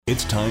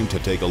It's time to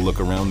take a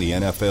look around the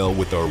NFL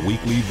with our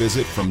weekly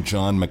visit from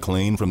John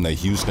McClain from the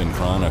Houston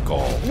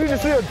Chronicle. I need to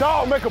see a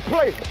dog make a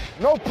play.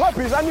 No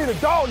puppies. I need a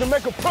dog to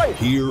make a play.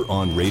 Here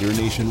on Raider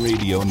Nation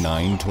Radio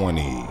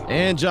 920.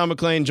 And John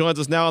McClain joins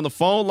us now on the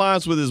phone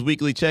lines with his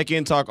weekly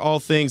check-in, talk all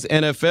things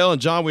NFL.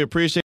 And John, we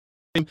appreciate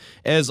him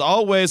as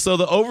always. So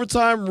the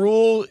overtime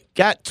rule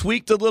got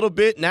tweaked a little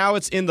bit. Now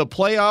it's in the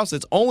playoffs.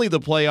 It's only the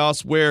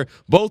playoffs where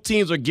both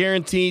teams are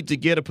guaranteed to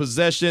get a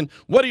possession.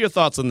 What are your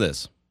thoughts on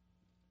this?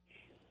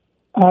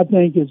 I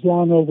think it's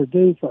long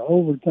overdue for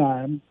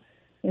overtime.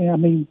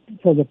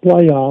 For the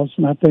playoffs,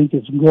 and I think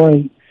it's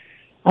great.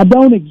 I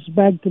don't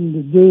expect them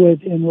to do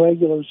it in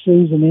regular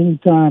season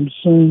anytime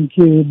soon,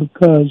 Q,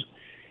 because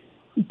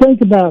think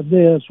about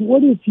this.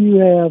 What if you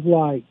have,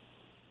 like,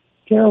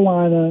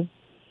 Carolina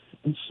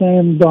and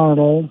Sam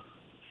Darnold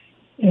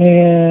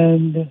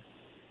and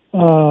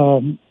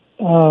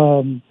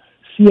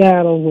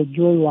Seattle with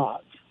Drew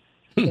Lock,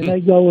 and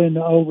they go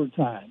into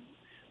overtime?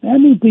 How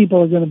many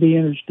people are going to be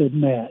interested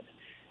in that?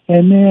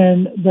 And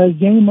then the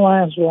game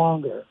lasts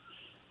longer.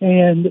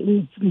 And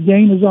the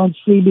game is on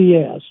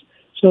CBS,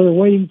 so they're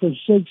waiting for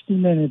 60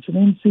 minutes.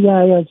 And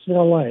NCIS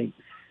LA,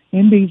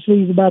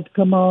 NBC is about to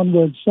come on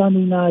with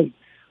Sunday Night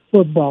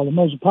Football, the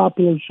most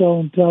popular show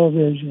on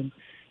television.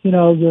 You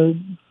know, the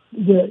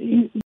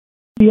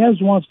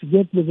CBS wants to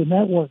get with the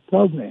network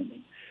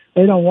programming.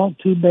 They don't want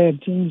two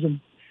bad teams and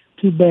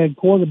two bad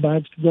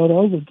quarterbacks to go to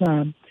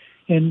overtime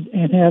and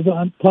have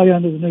play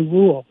under the new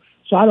rule.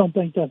 So I don't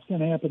think that's going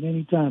to happen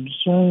anytime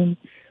soon,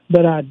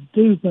 but I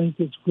do think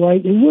it's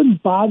great. It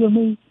wouldn't bother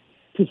me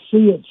to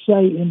see it,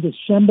 say, in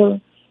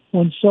December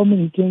when so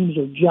many teams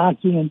are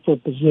jockeying for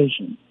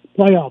position,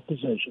 playoff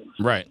positions.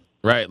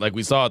 Right, like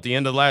we saw at the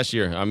end of last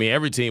year. I mean,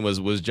 every team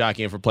was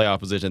jockeying for playoff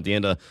position at the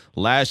end of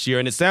last year,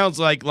 and it sounds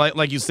like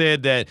you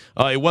said that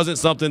it wasn't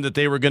something that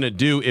they were going to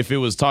do if it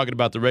was talking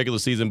about the regular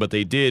season, but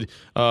they did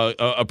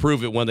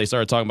approve it when they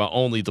started talking about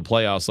only the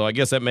playoffs. So I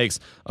guess that makes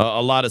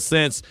a lot of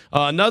sense.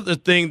 Another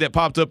thing that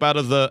popped up out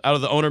of the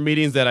owner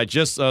meetings that I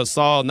just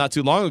saw not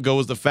too long ago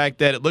was the fact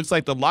that it looks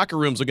like the locker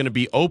rooms are going to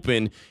be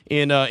open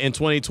in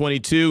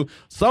 2022.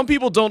 Some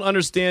people don't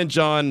understand,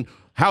 John,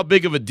 how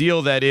big of a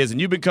deal that is, and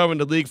you've been covering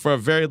the league for a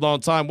very long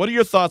time. What are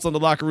your thoughts on the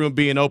locker room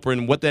being open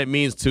and what that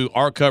means to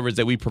our coverage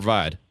that we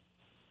provide?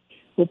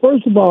 Well,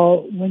 first of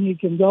all, when you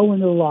can go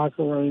into the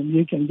locker room,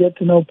 you can get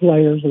to know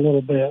players a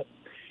little bit.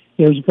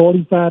 There's a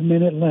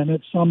 45-minute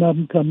limit. Some of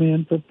them come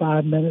in for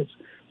 5 minutes.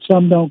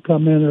 Some don't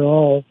come in at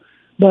all.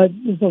 But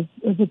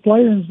if a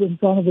player is in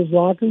front of his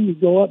locker, you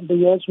go up and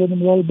BS with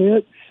him a little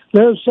bit.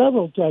 There are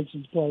several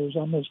Texans players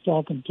I missed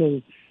talking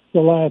to the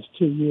last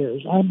 2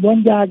 years.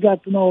 One guy I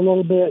got to know a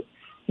little bit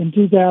in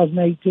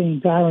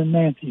 2018, Tyrann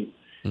Mathieu.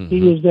 Mm-hmm.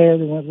 He was there.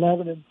 They went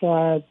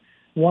 11-5,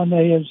 won the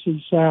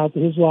AFC South.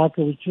 His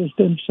locker was just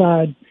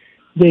inside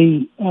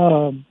the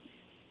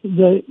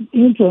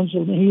entrance,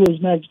 and he was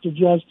next to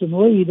Justin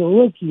Reed, a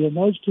rookie. And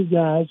those two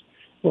guys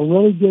were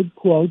really good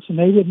quotes, and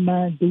they didn't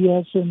mind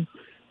BSing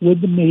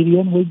with the media,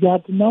 and we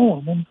got to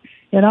know them.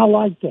 And I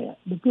like that,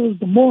 because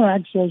the more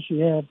access you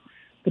have,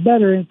 the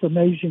better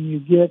information you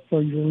get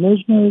for your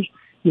listeners,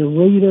 your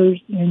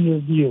readers, and your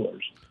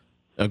viewers.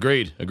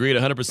 Agreed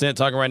 100%.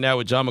 Talking right now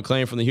with John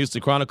McClain from the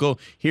Houston Chronicle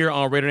here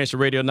on Raider Nation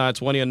Radio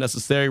 920,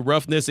 Unnecessary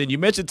Roughness. And you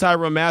mentioned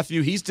Tyrann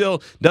Mathieu. He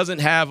still doesn't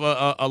have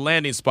a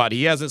landing spot.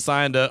 He hasn't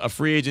signed a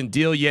free agent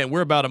deal yet.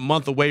 We're about a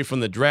month away from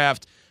the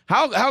draft.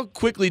 How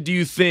quickly do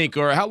you think,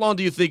 or how long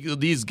do you think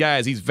these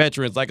guys, these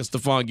veterans like a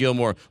Stephon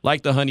Gilmore,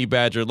 like the Honey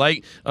Badger,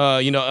 like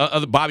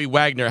other Bobby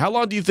Wagner, how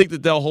long do you think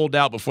that they'll hold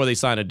out before they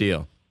sign a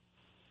deal?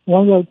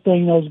 One of the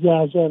things those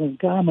guys have in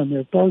common,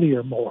 they're 30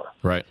 or more.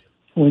 Right.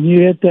 When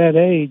you hit that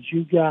age,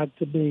 you got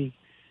to be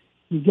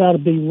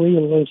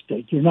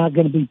realistic. You're not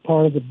going to be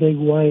part of the big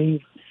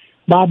wave.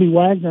 Bobby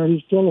Wagner,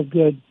 he's still a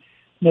good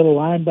middle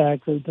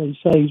linebacker. They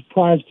say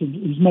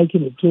he's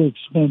making it too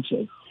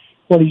expensive.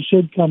 What he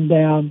should come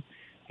down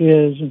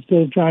is,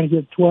 instead of trying to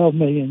get $12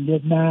 million,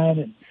 get $9 million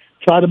and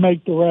try to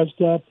make the rest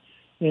up.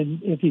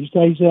 And if he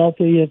stays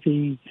healthy, if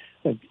he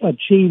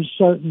achieves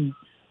certain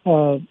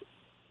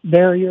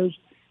barriers,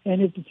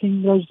 and if the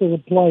team goes to the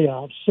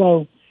playoffs.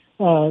 So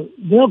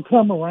they'll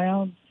come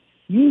around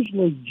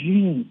usually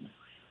June.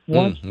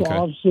 Once the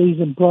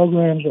off-season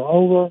programs are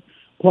over,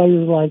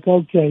 players are like,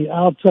 okay,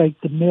 I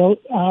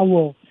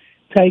will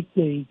take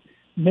the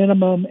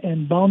minimum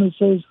and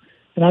bonuses,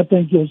 and I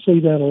think you'll see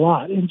that a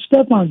lot. And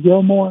Stephon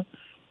Gilmore,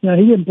 he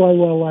didn't play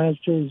well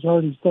last year. He's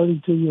hurt. He's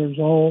 32 years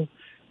old.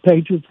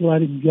 Patriots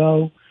let him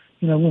go.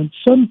 When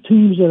some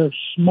teams that are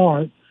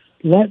smart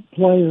let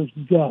players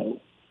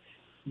go,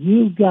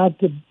 you've got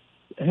to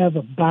have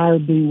a buyer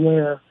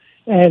beware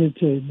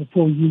attitude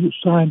before you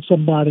sign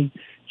somebody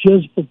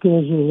just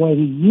because of the way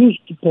he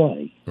used to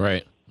play.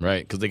 Right.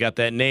 Right, because they got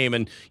that name.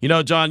 And,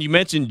 John, you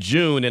mentioned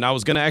June, and I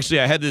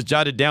had this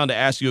jotted down to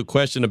ask you a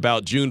question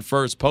about June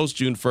 1st, post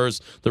June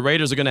 1st. The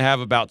Raiders are going to have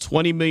about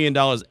 $20 million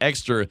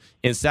extra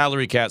in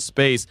salary cap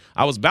space.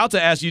 I was about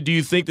to ask you, do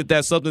you think that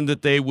that's something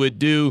that they would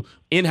do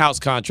in-house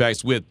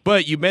contracts with?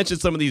 But you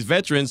mentioned some of these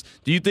veterans.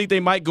 Do you think they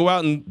might go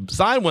out and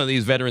sign one of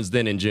these veterans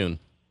then in June?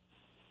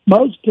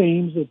 Most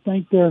teams that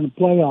think they're in a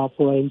playoff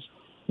race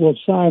will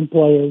sign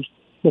players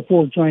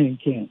before training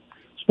camp,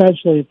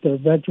 especially if they're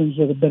veterans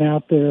that have been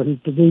out there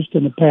who've produced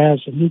in the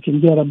past, and you can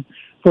get them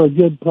for a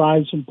good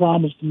price and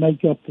promise to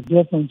make up the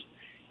difference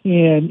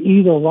in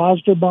either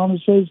roster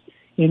bonuses,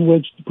 in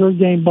which the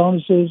per-game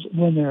bonuses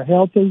when they're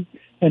healthy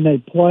and they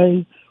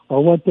play,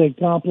 or what they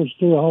accomplish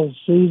through a whole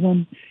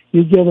season.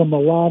 You give them a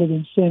lot of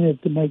incentive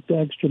to make the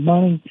extra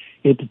money.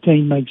 If the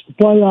team makes the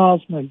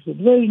playoffs, makes the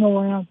divisional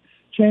round,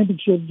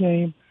 championship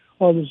game,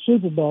 or the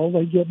Super Bowl,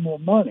 they get more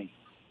money.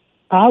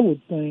 I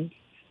would think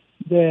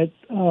that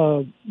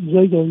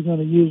Ziegler is going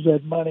to use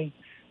that money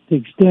to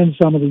extend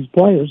some of these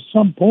players. At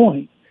some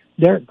point,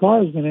 Derek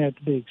Carr is going to have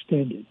to be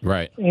extended.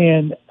 Right.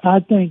 And I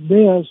think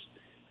the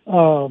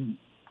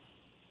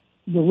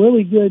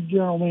really good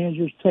general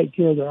managers take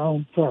care of their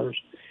own first.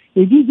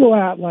 If you go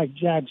out like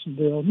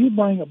Jacksonville and you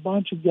bring a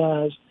bunch of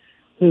guys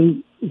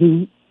who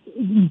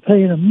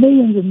paying them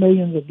millions and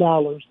millions of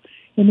dollars,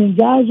 and then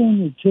guys on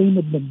your team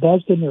have been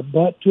busting their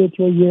butt 2 or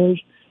 3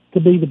 years to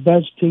be the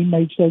best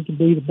teammates they can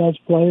be, the best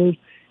players,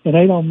 and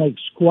they don't make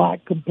squat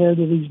compared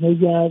to these new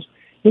guys,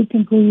 it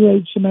can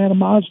create some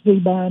animosity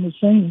behind the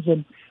scenes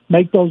and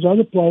make those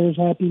other players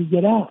happy to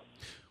get out.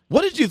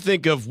 What did you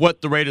think of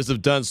what the Raiders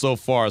have done so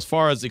far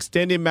as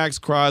extending Max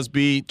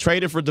Crosby,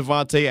 traded for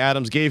Devontae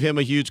Adams, gave him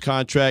a huge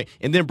contract,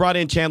 and then brought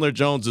in Chandler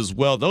Jones as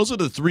well? Those are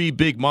the 3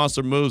 big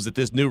monster moves that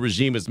this new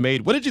regime has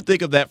made. What did you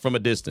think of that from a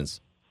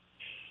distance?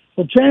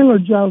 Well, Chandler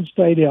Jones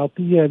stayed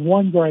healthy. He had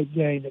one great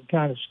game that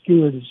kind of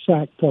skewered his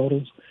sack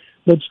totals.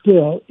 But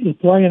still, if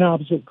playing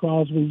opposite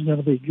Crosby is going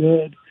to be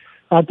good,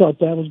 I thought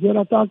that was good.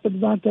 I thought the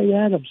Devontae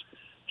Adams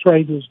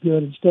trade was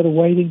good. Instead of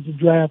waiting to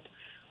draft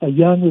a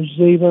young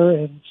receiver,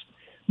 and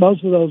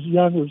most of those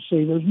young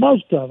receivers,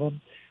 most of them,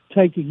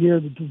 take a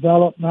year to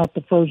develop, not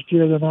the first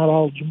year. They're not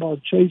all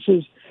Jamar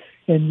Chases.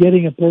 And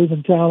getting a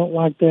proven talent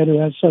like that who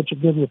has such a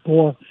good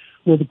rapport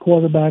with the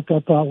quarterback, I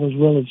thought was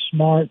really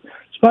smart,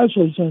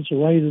 especially since the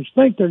Raiders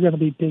think they're going to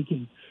be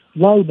peaking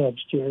low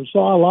next year. So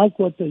I like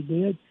what they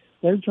did.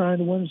 They're trying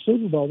to win a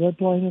Super Bowl. They're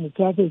playing in the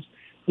toughest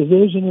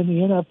division in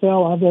the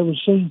NFL I've ever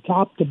seen,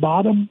 top to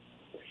bottom.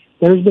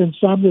 There's been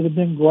some that have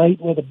been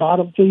great with a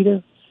bottom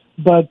feeder,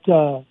 but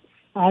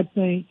I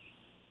think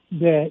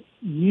that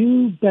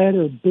you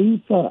better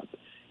beef up,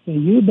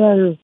 and you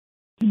better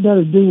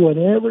do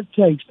whatever it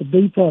takes to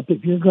beef up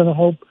if you're going to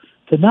hope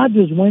to not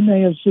just win the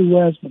AFC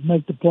West but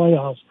make the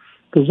playoffs,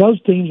 because those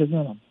teams are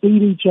going to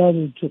beat each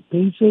other to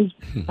pieces.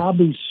 I'll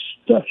be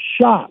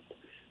shocked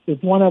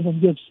if one of them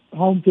gets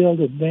home field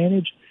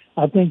advantage.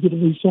 I think it'll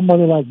be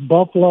somebody like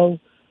Buffalo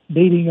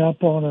beating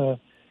up on a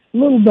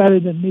little better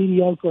than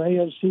mediocre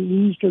AFC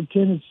East, or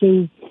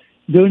Tennessee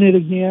doing it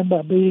again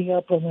by beating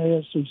up on the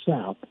AFC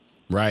South.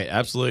 Right,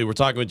 absolutely. We're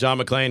talking with John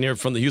McClain here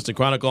from the Houston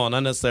Chronicle on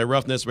Unnecessary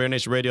Roughness, Raider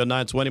Nation Radio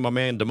 920. My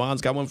man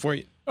Damon's got one for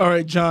you. All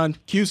right, John.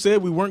 Q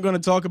said we weren't going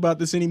to talk about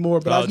this anymore,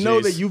 but I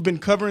know that you've been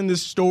covering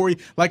this story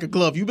like a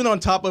glove. You've been on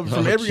top of it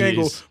from every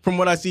angle from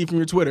what I see from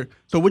your Twitter.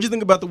 So what do you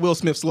think about the Will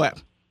Smith slap?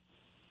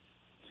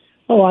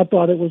 Oh, I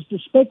thought it was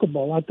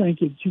despicable. I think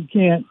if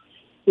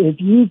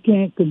you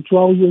can't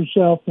control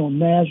yourself on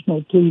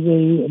national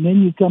TV and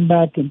then you come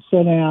back and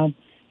sit down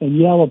and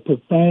yell a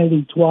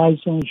profanity twice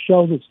on a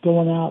show that's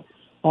going out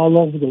all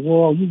over the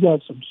world, you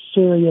got some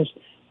serious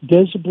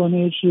discipline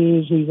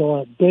issues. He's a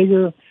lot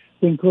bigger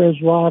than Chris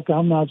Rock.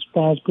 I'm not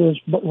surprised Chris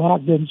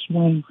Rock didn't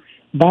swing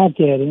back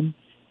at him.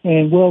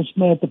 And Will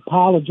Smith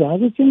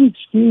apologized. It's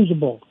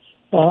inexcusable.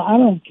 I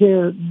don't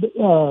care.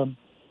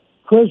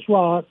 Chris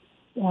Rock,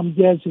 I'm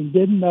guessing,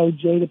 didn't know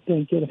Jada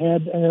Pinkett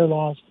had hair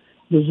loss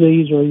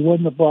disease, or he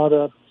wouldn't have brought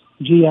up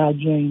G.I.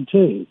 Jane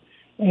 2.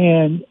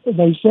 And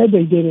they said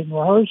they did it in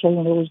rehearsal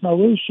and there was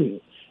no issue.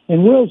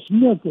 And Will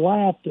Smith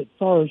laughed at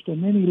first,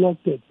 and then he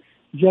looked at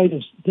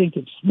Jada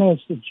Pinkett Smith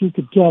that you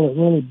could tell it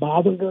really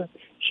bothered her.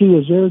 She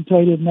was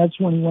irritated, and that's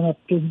when he went up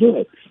to do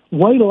it.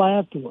 Wait till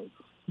afterward.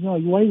 He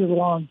waited a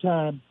long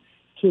time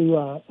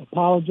to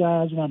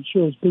apologize, and I'm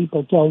sure his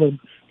people told him,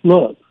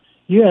 look,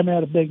 you haven't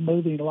had a big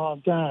movie in a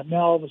long time.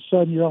 Now all of a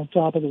sudden you're on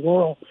top of the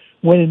world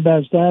winning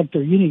Best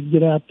Actor. You need to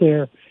get out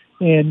there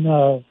and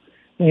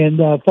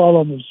fall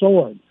on the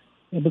sword.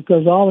 And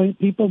because all the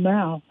people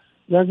now,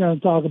 they're going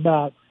to talk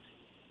about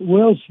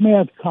Will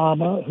Smith,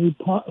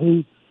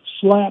 who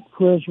slapped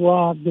Chris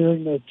Rock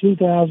during the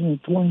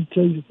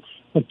 2022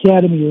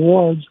 Academy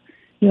Awards.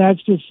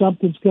 That's just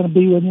something that's going to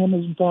be with him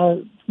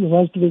the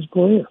rest of his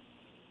career.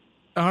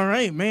 All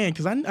right, man,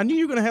 because I knew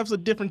you were going to have a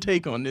different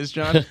take on this,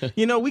 John.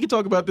 We can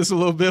talk about this a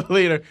little bit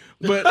later,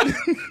 but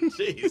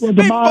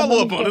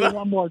follow up on it.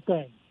 One more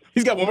thing.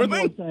 He's got one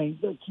more thing.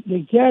 The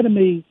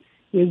Academy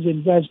is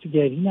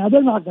investigating. Now,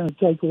 they're not going to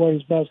take away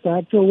his Best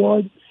Actor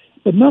award,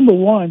 But number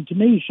one, to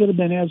me, he should have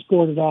been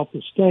escorted off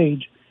the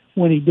stage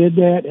when he did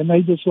that, and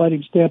they just let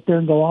him step there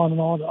and go on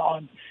and on and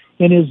on.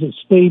 In his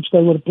speech,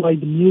 they would have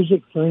played the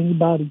music for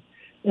anybody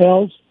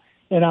else.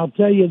 And I'll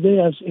tell you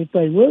this, if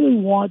they really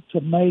want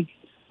to make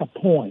a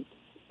point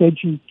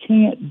that you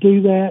can't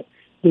do that,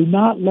 do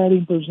not let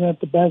him present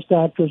the Best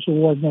Actress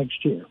Award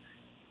next year.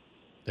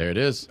 There it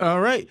is.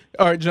 All right,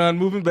 John,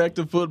 moving back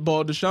to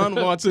football.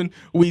 Deshaun Watson,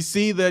 we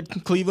see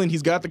that Cleveland,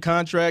 he's got the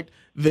contract.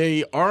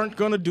 They aren't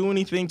going to do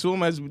anything to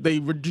him as they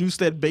reduce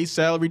that base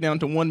salary down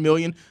to $1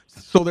 million,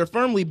 so they're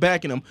firmly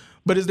backing him.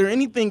 But is there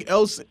anything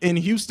else in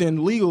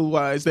Houston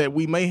legal-wise that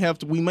we may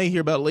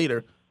hear about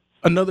later?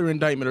 Another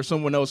indictment or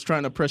someone else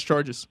trying to press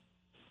charges?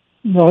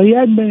 No, he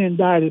hadn't been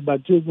indicted by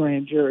 2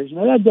 grand juries.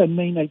 Now, that doesn't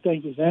mean they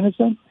think he's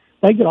innocent.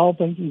 They could all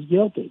think he's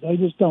guilty. They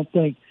just don't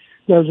think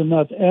there's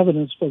enough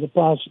evidence for the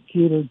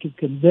prosecutor to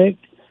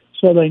convict,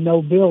 so they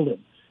no-bill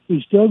him.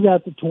 He's still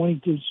got the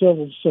 22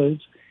 civil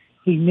suits.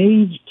 He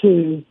needs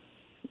to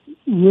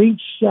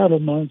reach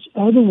settlements.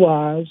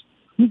 Otherwise,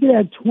 you could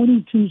have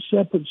 22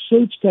 separate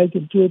suits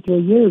taken 2 or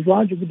 3 years.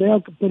 Roger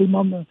Goodell could put him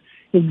on the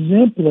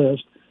exempt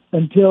list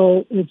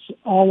until it's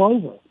all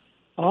over.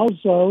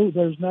 Also,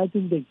 there's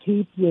nothing to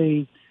keep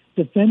the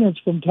defendants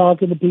from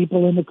talking to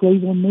people in the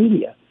Cleveland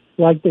media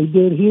like they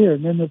did here.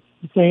 And then the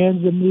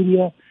fans and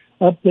media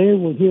up there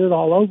will hear it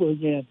all over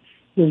again.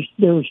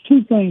 There was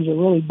 2 things that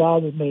really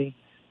bothered me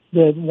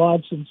that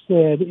Watson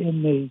said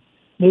in the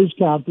news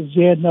conference.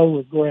 He had no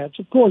regrets.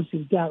 Of course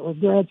he's got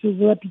regrets. His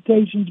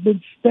reputation's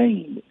been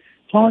stained,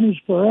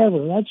 tarnished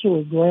forever. That's a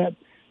regret.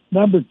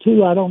 Number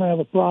 2, I don't have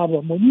a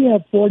problem. When you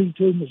have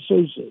 42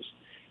 masseuses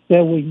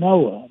that we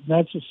know of,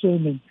 that's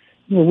assuming,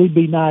 we'd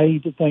be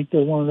naive to think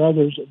there weren't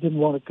others that didn't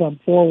want to come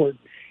forward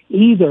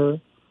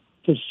either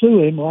to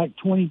sue him like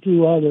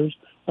 22 others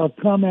or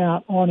come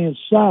out on his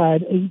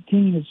side,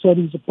 18 that said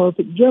he's a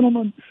perfect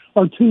gentleman,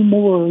 or 2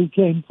 more who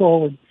came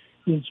forward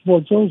in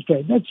Sports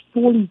Illustrated. That's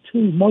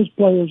 42. Most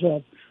players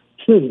have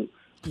 2.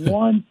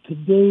 One to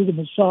do the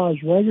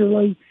massage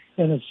regularly,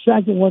 and a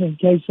second one in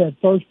case that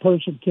first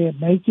person can't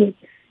make it,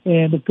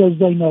 and because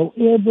they know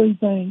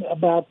everything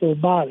about their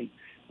body.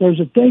 There's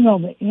a thing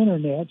on the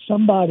internet.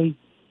 Somebody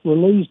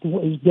released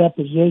his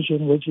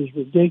deposition, which is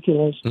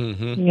ridiculous,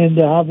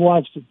 and I've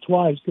watched it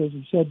twice because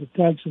he said the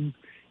Texans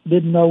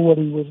didn't know what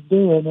he was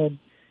doing,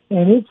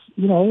 and it's,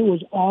 it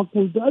was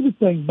awkward. The other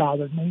thing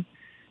bothered me,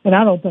 and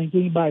I don't think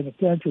anybody in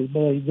the country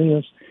believes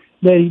this,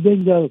 that he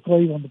didn't go to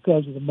Cleveland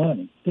because of the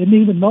money. Didn't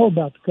even know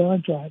about the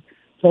contract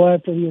until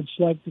after he had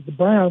selected the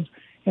Browns.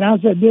 And I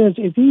said this,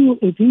 if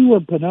he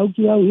were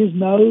Pinocchio, his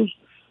nose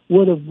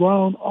would have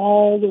grown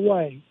all the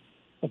way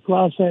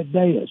across that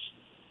dais,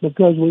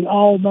 because we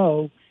all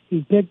know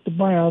he picked the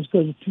Browns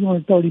because of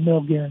 $230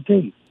 million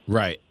guaranteed.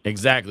 Right,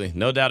 exactly.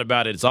 No doubt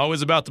about it. It's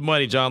always about the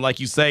money, John, like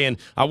you say. And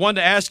I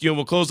wanted to ask you, and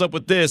we'll close up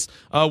with this,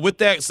 with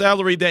that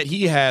salary that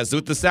he has,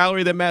 with the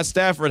salary that Matt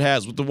Stafford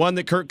has, with the one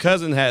that Kirk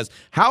Cousins has,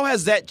 how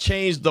has that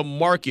changed the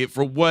market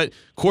for what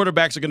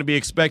quarterbacks are going to be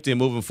expecting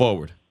moving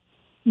forward?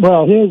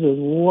 Well, his is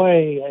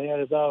way ahead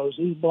of those.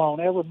 He's blown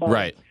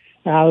everybody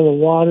out of the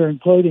water,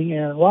 including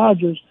Aaron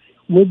Rodgers,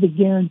 with the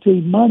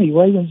guaranteed money.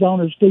 Ravens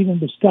owner Stephen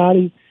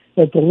Biscotti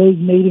at the league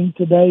meeting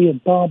today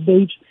in Palm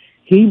Beach,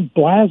 he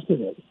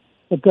blasted it.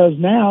 Because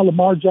now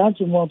Lamar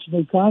Jackson wants a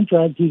new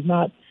contract. He's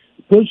not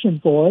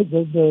pushing for it.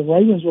 The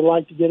Ravens would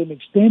like to get him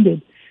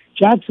extended.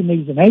 Jackson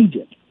needs an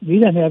agent. He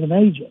doesn't have an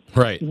agent.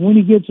 Right. And when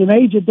he gets an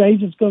agent, the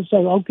agent's going to say,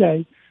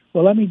 okay,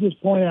 well, let me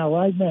just point out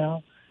right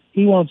now,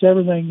 he wants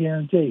everything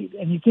guaranteed.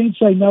 And you can't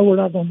say, no, we're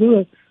not going to do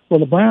it.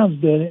 Well, the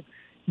Browns did it.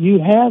 You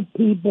have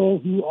people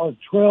who are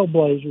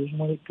trailblazers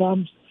when it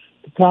comes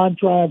to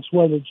contracts,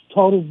 whether it's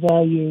total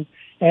value,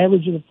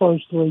 average of the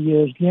first 3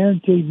 years,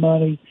 guaranteed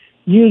money.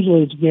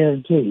 Usually it's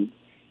guaranteed.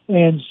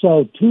 And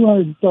so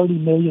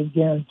 $230 million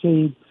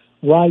guaranteed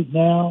right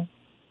now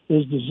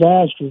is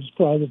disastrous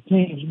for other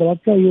teams. But I'll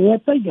tell you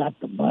what, they got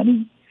the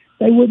money.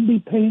 They wouldn't be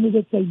paying it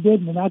if they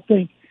didn't. And I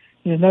think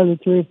in another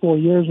 3 or 4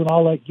 years, when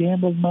all that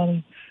gambling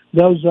money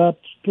goes up,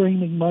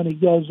 streaming money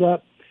goes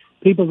up,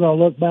 people are going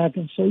to look back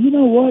and say, you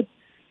know what?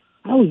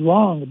 I was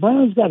wrong. The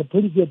Browns got a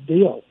pretty good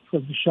deal for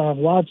Deshaun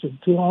Watson,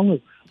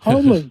 only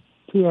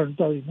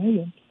 $230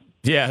 million.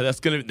 Yeah, that's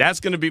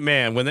gonna be,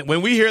 man.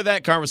 When we hear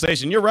that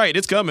conversation, you're right.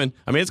 It's coming.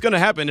 I mean, it's gonna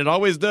happen. It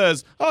always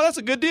does. Oh, that's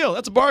a good deal.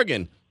 That's a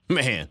bargain,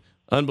 man.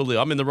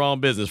 Unbelievable. I'm in the wrong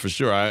business for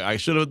sure. I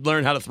should have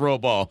learned how to throw a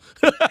ball.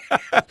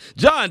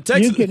 John,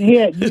 Texas. You can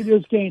hit. You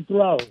just can't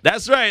throw.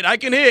 That's right. I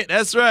can hit.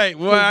 That's right.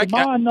 Well, Does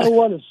Damon know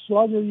what a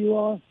slugger you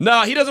are?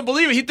 No, he doesn't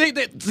believe it. He think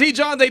that. See,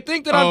 John, they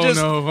think that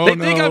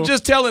I'm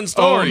just telling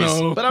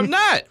stories, but I'm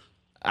not.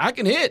 I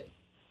can hit.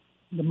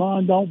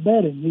 Damon, don't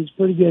bet him. He's a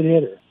pretty good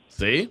hitter.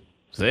 See,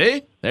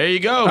 there you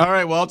go. All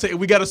right, well,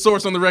 we got a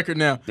source on the record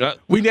now.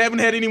 We haven't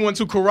had anyone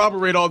to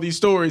corroborate all these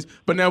stories,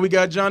 but now we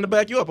got John to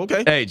back you up.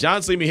 Okay. Hey,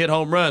 John seen me hit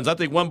home runs. I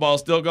think one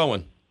ball's still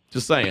going.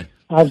 Just saying.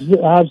 I've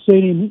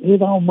seen him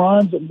hit home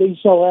runs and be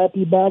so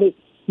happy about it.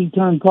 he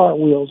turned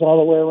cartwheels all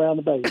the way around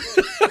the base.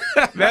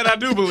 That I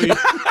do believe.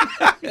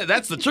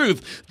 That's the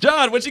truth.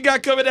 John, what you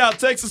got coming out,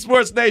 Texas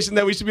Sports Nation,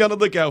 that we should be on the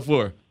lookout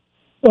for?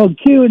 Well,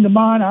 Q and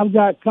Demond, I've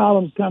got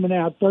columns coming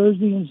out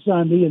Thursday and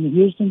Sunday in the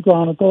Houston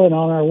Chronicle and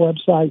on our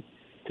website,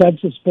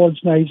 Texas Sports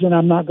Nation.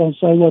 I'm not going to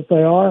say what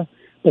they are,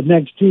 but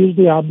next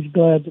Tuesday I'll be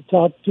glad to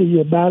talk to you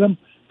about them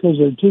because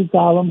they're two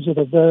columns that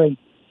are very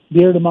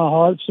dear to my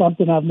heart,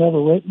 something I've never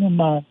written in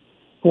my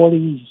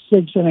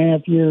 46 and a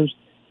half years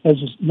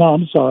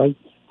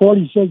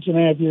 46 and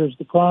a half years at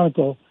the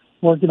Chronicle,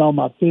 working on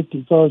my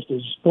 51st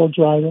as a sports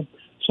writer.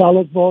 So I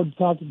look forward to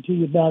talking to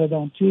you about it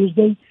on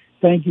Tuesday.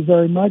 Thank you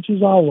very much,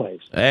 as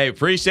always. Hey,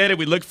 appreciate it.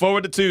 We look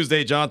forward to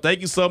Tuesday, John.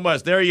 Thank you so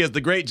much. There he is,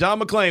 the great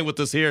John McClain with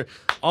us here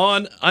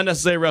on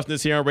Unnecessary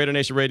Roughness here on Raider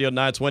Nation Radio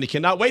 920.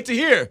 Cannot wait to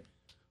hear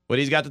what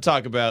he's got to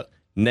talk about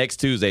next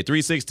Tuesday.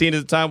 3:16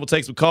 is the time. We'll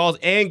take some calls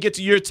and get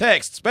to your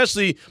text,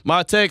 especially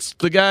my text,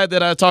 the guy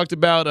that I talked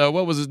about.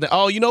 What was his name?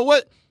 Oh, you know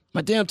what?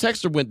 My damn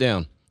texter went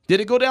down.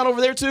 Did it go down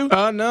over there too?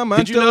 No,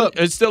 mine's still up.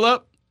 It's still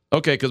up?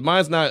 Okay, because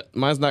mine's not.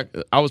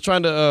 I was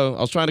trying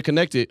to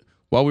connect it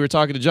while we were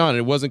talking to John, and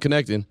it wasn't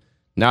connecting.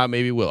 Now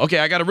maybe it will. Okay,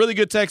 I got a really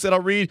good text that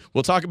I'll read.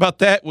 We'll talk about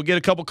that. We'll get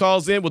a couple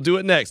calls in. We'll do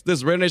it next. This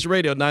is Raider Nation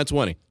Radio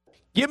 920.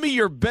 Give me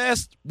your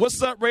best.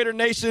 What's up, Raider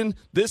Nation?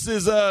 This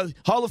is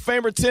Hall of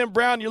Famer Tim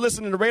Brown. You're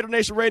listening to Raider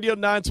Nation Radio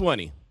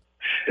 920.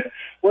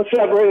 What's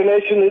up, Raider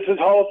Nation? This is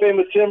Hall of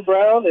Famer Tim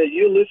Brown, and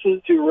you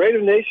listen to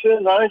Raider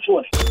Nation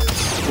 920.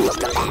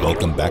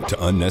 Welcome back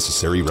to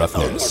Unnecessary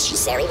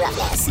Roughness.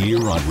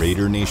 Here on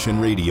Raider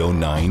Nation Radio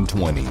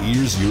 920.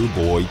 Here's your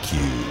boy Q.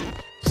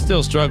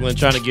 Still struggling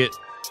trying to get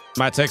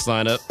my text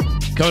line up.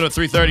 Coming to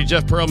 3:30,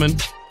 Jeff Pearlman,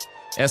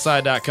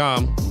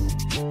 SI.com.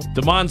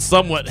 Damon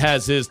somewhat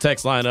has his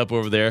text line up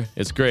over there.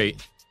 It's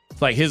great.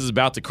 It's like his is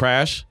about to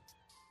crash,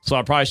 so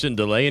I probably shouldn't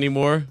delay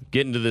anymore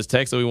getting to this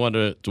text that we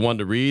wanted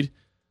to read.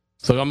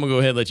 So I'm going to go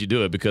ahead and let you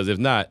do it, because if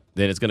not,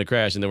 then it's going to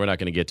crash, and then we're not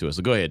going to get to it.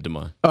 So go ahead,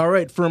 Damon. All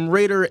right, from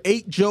Raider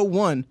 8 Joe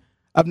 1.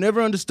 I've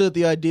never understood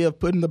the idea of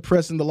putting the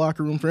press in the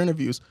locker room for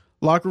interviews.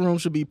 Locker room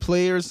should be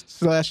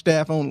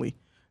players/staff only.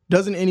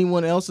 Doesn't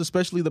anyone else,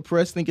 especially the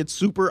press, think it's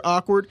super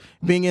awkward?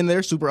 Being in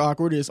there, super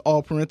awkward is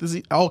all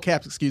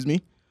caps.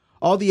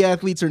 All the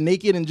athletes are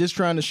naked and just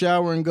trying to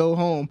shower and go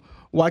home.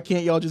 Why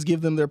can't y'all just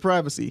give them their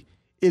privacy?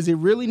 Is it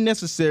really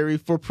necessary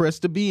for press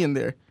to be in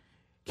there?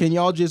 Can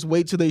y'all just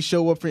wait till they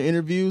show up for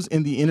interviews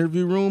in the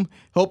interview room?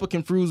 Help a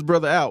confused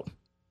brother out.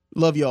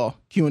 Love y'all,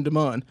 Q and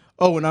Damon.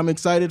 Oh, and I'm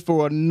excited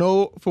for a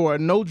no more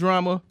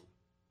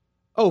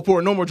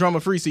drama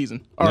free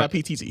season.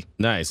 RIPTT.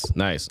 Nice.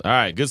 All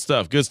right, good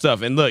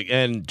stuff. And look,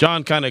 and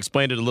John kind of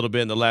explained it a little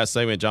bit in the last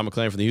segment, John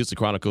McClain from the Houston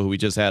Chronicle, who we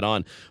just had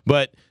on.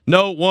 But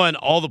no,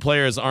 all the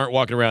players aren't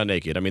walking around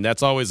naked. I mean,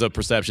 that's always a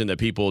perception that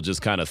people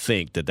just kind of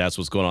think that that's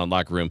what's going on in the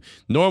locker room.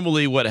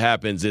 Normally what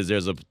happens is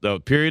there's a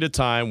period of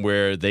time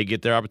where they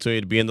get their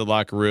opportunity to be in the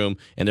locker room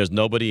and there's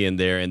nobody in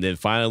there. And then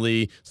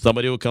finally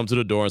somebody will come to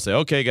the door and say,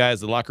 okay,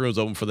 guys, the locker room's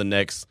open for the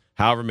next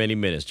however many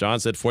minutes. John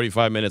said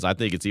 45 minutes. I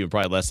think it's even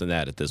probably less than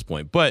that at this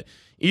point. But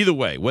either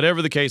way,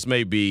 whatever the case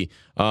may be,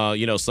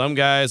 some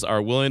guys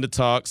are willing to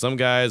talk. Some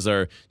guys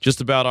are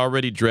just about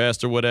already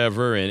dressed or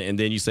whatever. And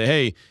then you say,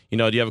 hey,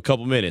 do you have a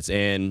couple minutes?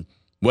 And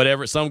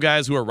whatever. Some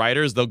guys who are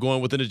writers, they'll go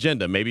in with an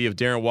agenda. Maybe if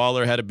Darren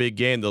Waller had a big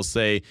game, they'll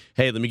say,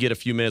 hey, let me get a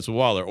few minutes with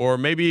Waller. Or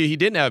maybe he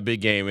didn't have a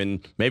big game and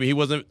maybe he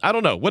wasn't. I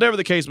don't know. Whatever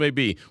the case may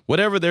be,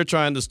 whatever the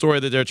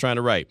story that they're trying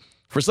to write.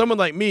 For someone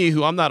like me,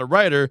 who I'm not a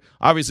writer,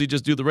 obviously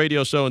just do the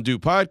radio show and do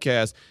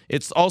podcasts,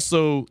 it's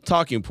also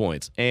talking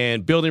points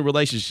and building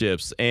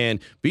relationships and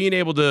being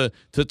able to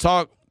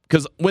talk.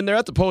 Because when they're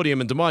at the podium,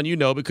 and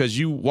Damon, because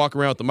you walk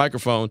around with the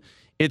microphone,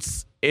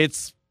 it's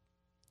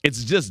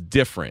just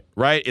different,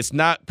 right? It's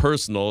not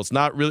personal. It's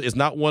not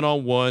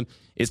one-on-one.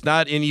 It's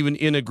not even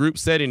in a group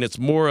setting. It's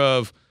more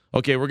of,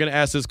 okay, we're going to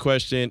ask this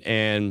question,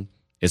 and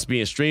it's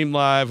being streamed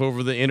live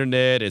over the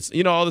internet. It's,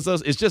 all this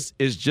stuff.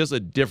 It's just a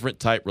different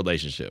type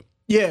relationship.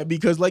 Yeah,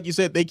 because like you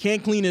said, they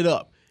can't clean it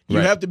up. You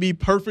have to be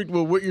perfect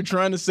with what you're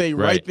trying to say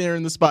right there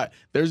in the spot.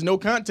 There's no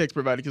context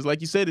provided because, like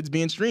you said, it's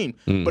being streamed.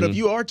 Mm-hmm. But if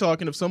you are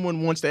talking, if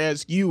someone wants to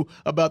ask you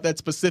about that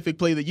specific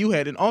play that you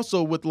had, and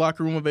also with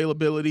locker room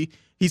availability,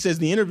 he says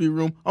the interview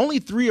room, only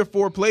 3 or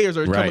 4 players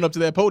are coming up to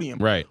that podium.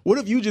 Right. What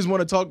if you just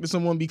want to talk to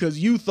someone because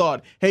you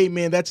thought, hey,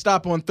 man, that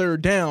stop on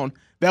third down,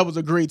 that was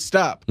a great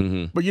stop.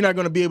 Mm-hmm. But you're not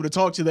going to be able to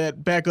talk to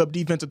that backup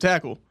defensive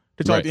tackle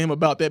to talk to him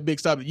about that big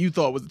stop that you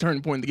thought was the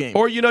turning point in the game.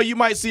 Or, you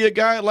might see a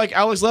guy like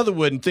Alex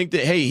Leatherwood and think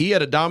that, hey, he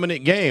had a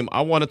dominant game.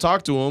 I want to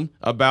talk to him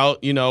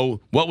about,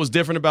 what was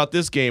different about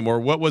this game, or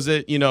what was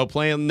it,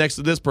 playing next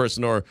to this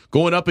person or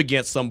going up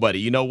against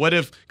somebody. What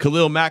if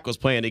Khalil Mack was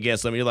playing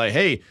against them? You're like,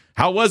 hey,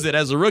 how was it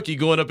as a rookie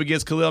going up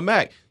against Khalil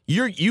Mack?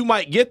 You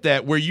might get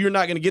that where you're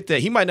not going to get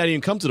that. He might not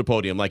even come to the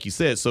podium, like you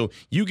said. So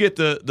you get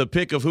the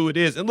pick of who it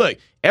is. And look,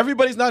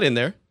 everybody's not in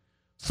there.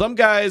 Some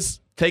guys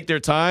take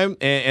their time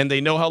and they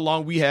know how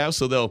long we have,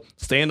 so they'll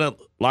stay in the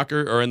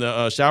locker or in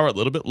the shower a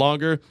little bit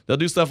longer. They'll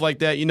do stuff like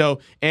that,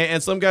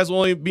 and some guys will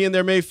only be in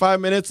there maybe 5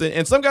 minutes,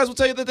 and some guys will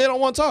tell you that they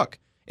don't want to talk.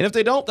 And if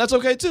they don't, that's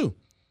okay too.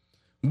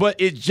 but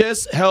it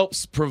just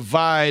helps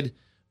provide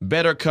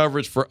better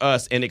coverage for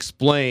us and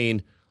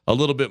explain a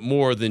little bit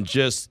more than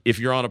just if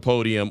you're on a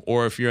podium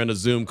or if you're in a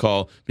Zoom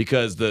call,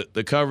 because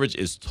the coverage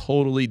is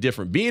totally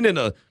different. Being in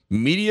a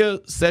media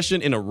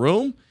session in a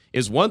room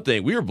is one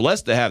thing. We were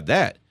blessed to have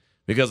that,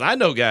 because I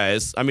know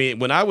guys, I mean,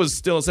 when I was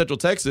still in Central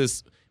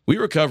Texas, we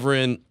were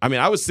covering, I mean,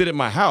 I would sit at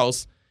my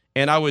house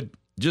and I would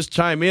just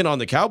chime in on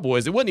the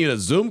Cowboys. It wasn't even a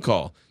Zoom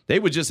call. They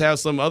would just have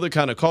some other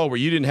kind of call where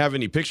you didn't have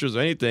any pictures or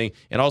anything,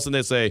 and all of a sudden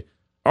they'd say,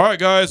 all right,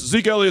 guys,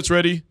 Zeke Elliott's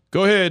ready.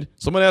 Go ahead.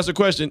 Someone ask a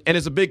question, and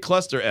it's a big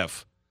cluster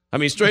F. I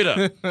mean, straight up.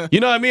 You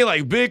know what I mean?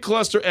 Like, big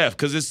cluster F,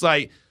 because it's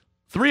like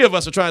three of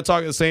us are trying to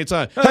talk at the same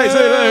time.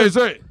 Hey,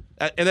 say.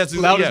 And that's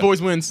loudest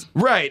voice wins.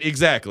 Right,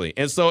 exactly.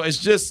 And so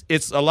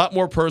it's a lot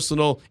more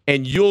personal,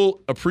 and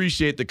you'll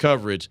appreciate the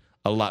coverage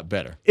a lot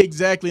better.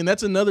 Exactly, and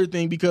that's another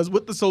thing, because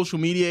with the social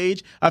media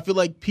age, I feel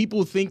like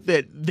people think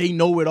that they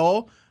know it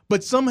all,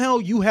 but somehow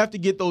you have to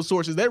get those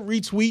sources. That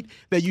retweet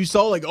that you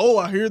saw, like, oh,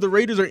 I hear the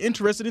Raiders are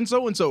interested in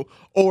so-and-so,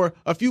 or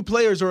a few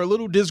players are a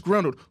little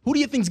disgruntled. Who do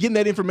you think's getting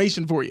that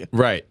information for you?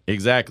 Right,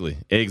 exactly.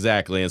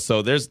 And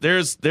so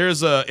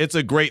it's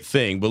a great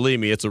thing. Believe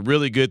me, it's a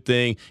really good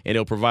thing, and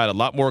it'll provide a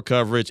lot more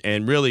coverage.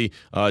 And really,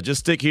 just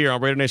stick here on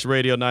Raider Nation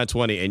Radio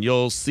 920, and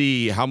you'll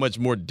see how much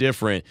more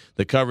different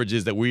the coverage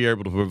is that we are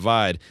able to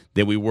provide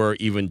than we were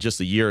even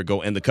just a year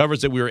ago. And the coverage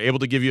that we were able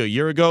to give you a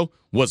year ago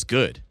was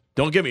good.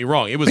 Don't get me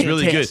wrong. It was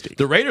Fantastic. really good.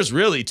 The Raiders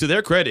really, to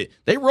their credit,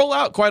 they roll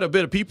out quite a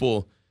bit of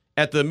people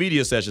at the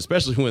media session,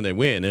 especially when they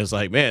win. It's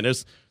like, man,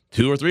 there's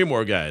 2 or 3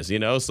 more guys, you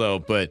know? So,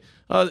 but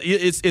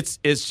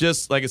it's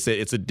just, like I said,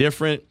 it's a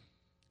different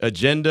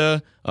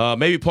agenda.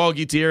 Maybe Paul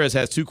Gutierrez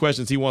has 2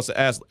 questions he wants to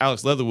ask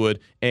Alex Leatherwood,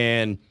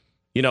 and,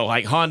 you know,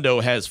 like Hondo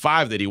has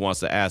 5 that he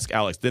wants to ask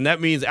Alex. Then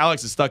that means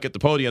Alex is stuck at the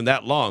podium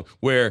that long,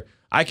 where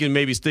I can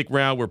maybe stick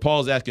around where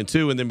Paul's asking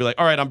 2 and then be like,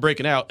 all right, I'm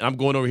breaking out and I'm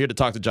going over here to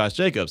talk to Josh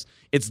Jacobs.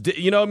 It's,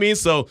 you know what I mean?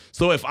 So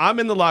if I'm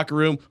in the locker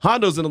room,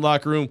 Hondo's in the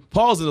locker room,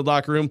 Paul's in the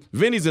locker room,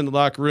 Vinny's in the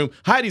locker room,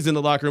 Heidi's in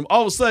the locker room,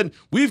 all of a sudden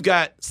we've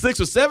got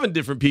 6 or 7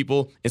 different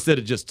people instead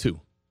of just 2.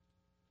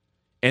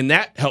 And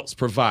that helps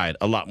provide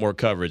a lot more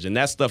coverage. And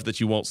that's stuff that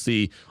you won't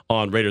see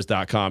on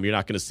Raiders.com. You're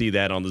not going to see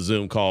that on the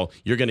Zoom call.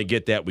 You're going to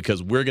get that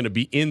because we're going to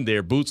be in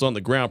there, boots on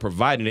the ground,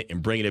 providing it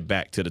and bringing it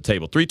back to the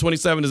table.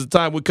 3:27 is the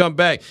time we come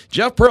back.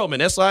 Jeff Pearlman,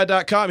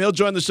 SI.com. He'll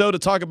join the show to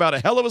talk about a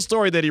hell of a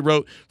story that he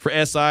wrote for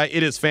SI.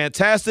 It is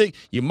fantastic.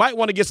 You might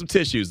want to get some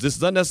tissues. This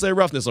is Unnecessary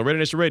Roughness on Raider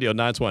Nation Radio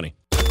 920.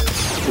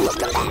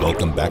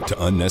 Welcome back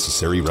to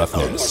Unnecessary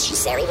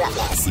Roughness.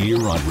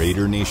 Here on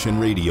Raider Nation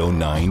Radio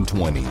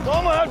 920. So I'm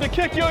going to have to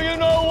kick you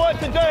know what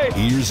today.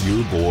 Here's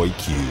your boy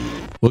Q.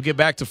 We'll get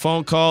back to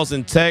phone calls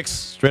and texts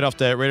straight off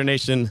that Raider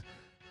Nation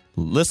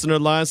listener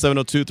line,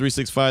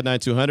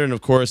 702-365-9200. And,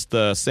 of course,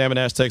 the Salmon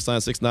Ash text line,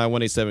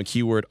 69187,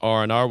 keyword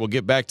R&R. We'll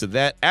get back to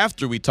that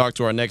after we talk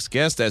to our next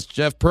guest. That's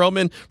Jeff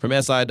Pearlman from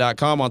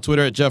SI.com, on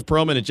Twitter at Jeff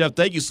Pearlman. And, Jeff,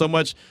 thank you so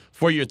much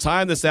for your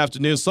time this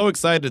afternoon. So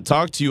excited to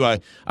talk to you. I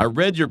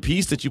read your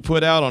piece that you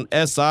put out on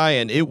SI,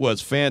 and it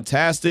was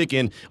fantastic,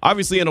 and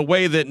obviously in a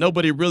way that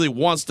nobody really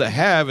wants to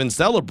have and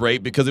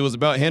celebrate, because it was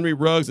about Henry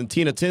Ruggs and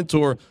Tina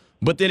Tintor,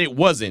 but then it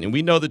wasn't. And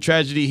we know the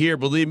tragedy here.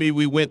 Believe me,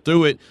 we went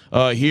through it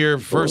here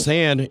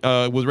firsthand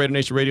with Raider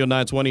Nation Radio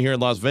 920 here in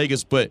Las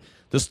Vegas. But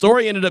the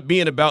story ended up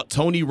being about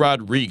Tony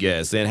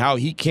Rodriguez and how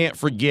he can't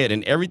forget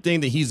and everything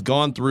that he's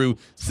gone through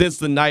since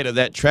the night of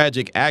that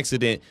tragic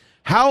accident.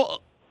 How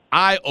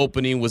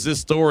eye-opening was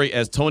this story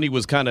as Tony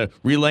was kind of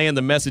relaying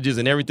the messages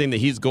and everything that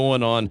he's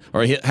going on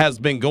or has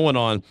been going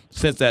on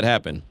since that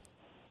happened?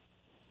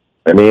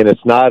 I mean,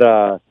 it's not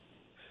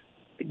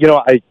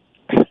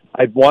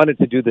I wanted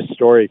to do this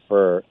story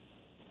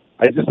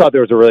I just thought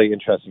there was a really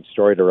interesting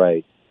story to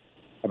write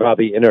about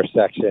the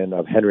intersection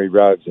of Henry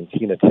Ruggs and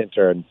Tina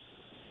Tintor and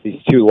these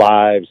 2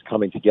 lives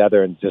coming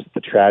together and just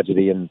the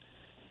tragedy and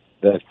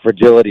the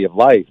fragility of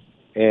life.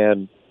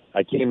 And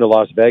I came to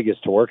Las Vegas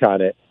to work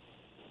on it,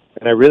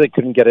 and I really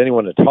couldn't get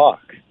anyone to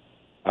talk.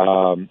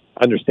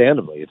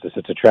 Understandably,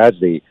 it's a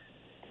tragedy.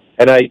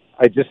 And I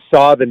just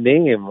saw the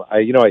name.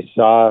 I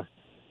saw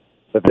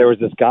that there was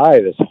this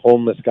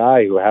homeless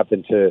guy who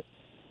happened to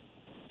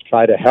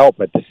try to help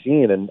at the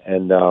scene,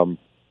 and on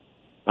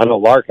a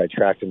lark, I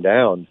tracked him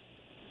down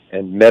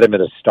and met him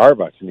at a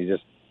Starbucks, and he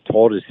just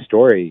told his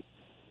story.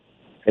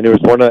 And it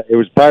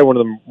was probably one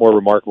of the more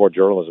remarkable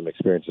journalism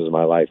experiences of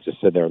my life, just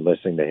sitting there and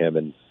listening to him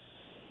and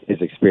his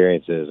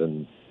experiences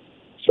and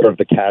sort of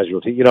the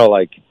casualty. You know,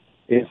 like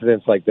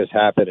incidents like this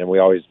happen, and we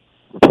always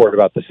report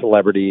about the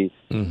celebrity,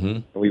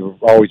 and we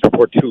always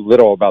report too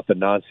little about the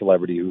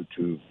non-celebrity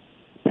who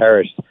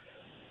perished.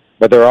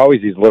 But there are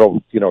always these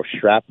little,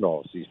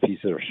 shrapnels, these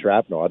pieces of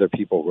shrapnel, other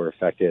people who are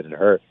affected and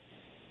hurt.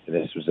 And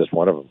this was just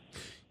one of them.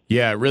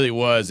 Yeah, it really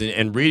was.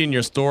 And reading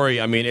your story,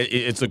 I mean,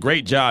 it's a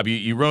great job.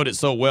 You wrote it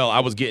so well. I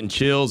was getting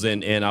chills,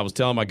 and I was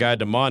telling my guy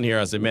Damon here,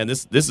 I said, man,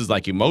 this is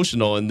like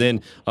emotional. And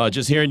then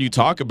just hearing you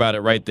talk about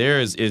it right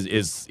there is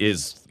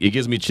it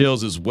gives me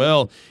chills as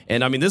well.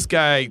 And I mean, this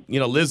guy,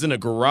 lives in a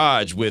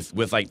garage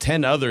with like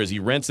 10 others. He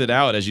rents it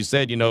out, as you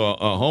said,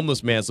 a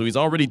homeless man. So he's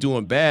already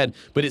doing bad.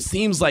 But it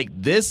seems like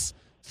this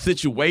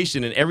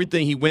situation and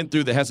everything he went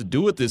through that has to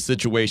do with this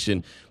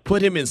situation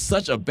put him in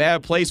such a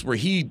bad place where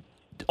he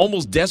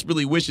almost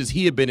desperately wishes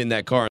he had been in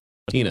that car.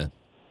 Tina.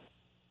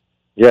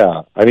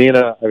 Yeah. I mean,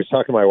 I was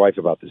talking to my wife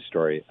about this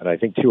story, and I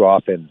think too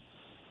often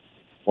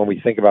when we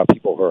think about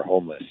people who are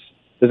homeless,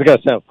 this is going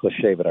to sound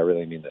cliche, but I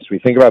really mean this. We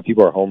think about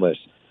people who are homeless,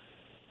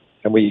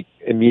 and we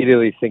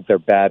immediately think they're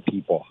bad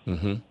people,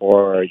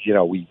 or,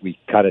 we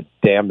kind of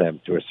damn them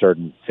to a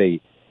certain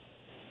fate.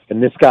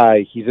 And this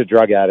guy, he's a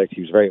drug addict.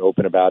 He was very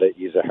open about it.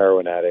 He's a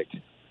heroin addict.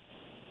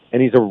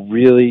 And he's a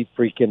really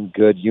freaking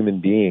good human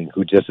being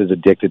who just is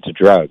addicted to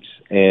drugs.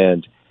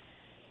 And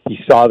he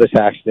saw this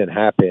accident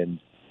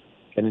happen,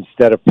 and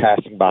instead of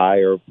passing by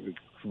or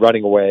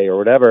running away or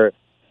whatever,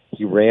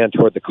 he ran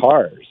toward the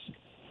cars,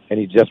 and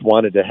he just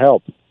wanted to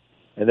help.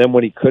 And then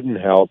when he couldn't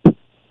help,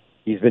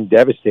 he's been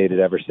devastated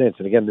ever since.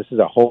 And again, this is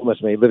a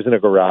homeless man. He lives in a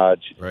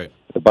garage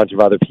with a bunch of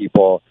other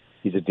people.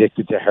 He's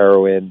addicted to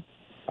heroin.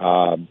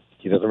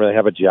 He doesn't really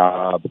have a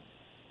job.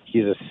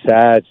 He's a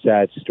sad,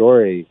 sad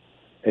story.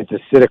 And to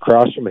sit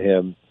across from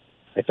him,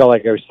 I felt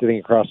like I was sitting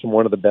across from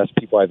one of the best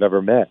people I've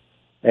ever met.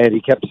 And he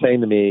kept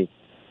saying to me,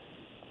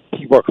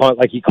 people are calling,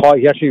 he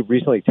actually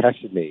recently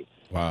texted me.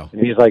 Wow.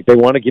 And he's like, they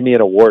want to give me an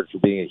award for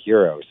being a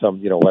hero. I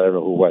don't know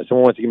who it was.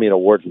 Someone wants to give me an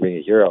award for being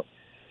a hero.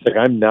 It's like,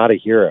 I'm not a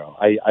hero.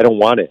 I don't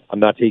want it. I'm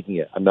not taking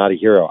it. I'm not a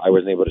hero. I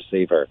wasn't able to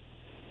save her.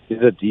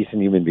 He's a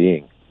decent human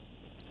being.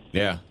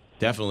 Yeah,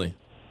 definitely.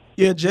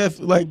 Yeah, Jeff,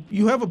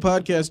 you have a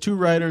podcast, Two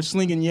Writers,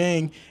 Sling and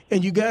Yang,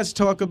 and you guys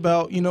talk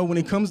about, when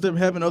it comes to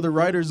having other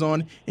writers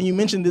on, and you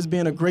mentioned this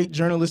being a great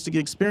journalistic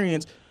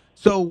experience.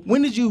 So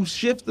when did you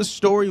shift the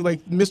story,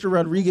 like Mr.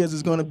 Rodriguez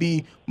is going to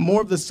be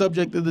more of the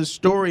subject of the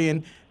story,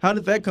 and how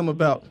did that come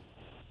about?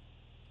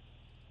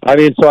 I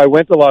mean, so I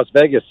went to Las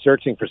Vegas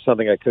searching for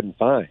something I couldn't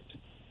find.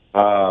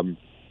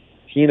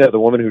 Tina, the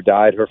woman who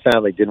died, her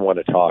family didn't want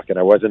to talk, and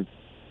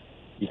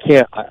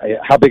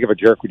how big of a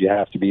jerk would you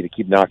have to be to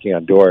keep knocking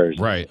on doors?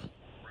 Right.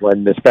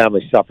 When this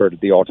family suffered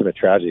the ultimate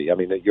tragedy. I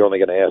mean, you're only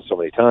going to ask so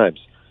many times.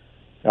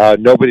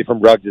 Nobody from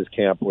Ruggs'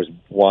 camp was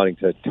wanting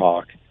to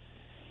talk.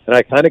 And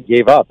I kind of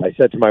gave up. I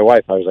said to my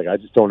wife, I was like, I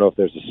just don't know if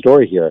there's a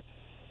story here.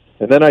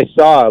 And then I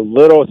saw a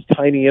little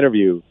tiny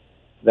interview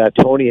that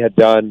Tony had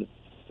done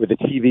with a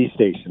TV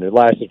station. It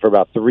lasted for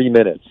about 3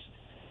 minutes.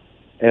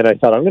 And I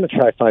thought, I'm going to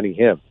try finding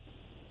him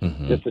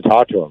just to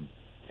talk to him.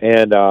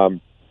 And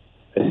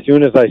as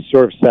soon as I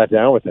sort of sat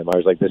down with him, I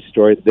was like, this is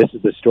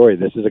the story.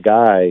 This is a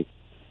guy,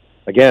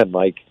 again,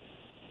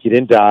 he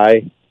didn't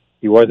die.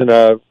 He's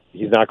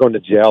not going to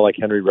jail like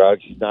Henry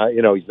Ruggs. He's not a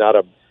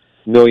 $1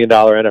 million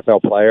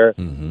NFL player.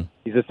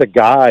 He's just a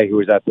guy who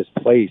was at this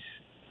place.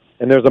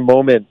 And there's a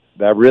moment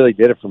that really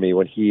did it for me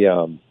when he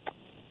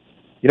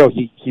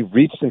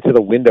reached into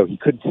the window. He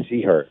couldn't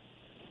see her,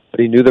 but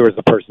he knew there was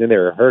a person in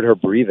there. He heard her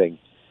breathing,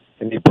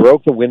 and he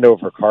broke the window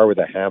of her car with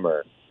a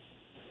hammer.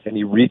 And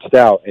he reached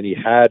out, and he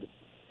had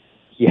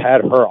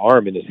her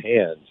arm in his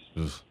hands.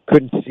 Oof.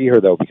 Couldn't see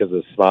her, though, because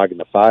of the smog and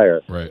the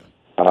fire. Right.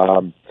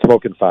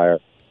 Smoke and fire.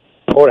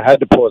 Had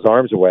to pull his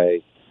arms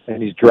away,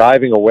 and he's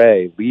driving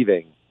away,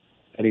 leaving,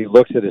 and he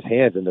looks at his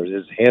hands, and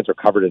his hands are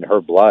covered in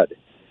her blood.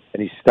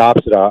 And he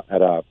stops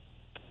at a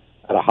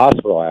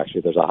hospital,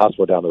 actually. There's a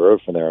hospital down the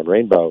road from there in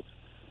Rainbow,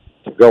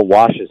 to go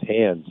wash his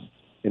hands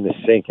in the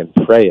sink and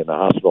pray in the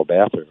hospital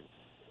bathroom.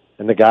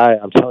 And the guy,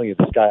 I'm telling you,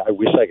 this guy, I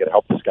wish I could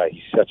help this guy.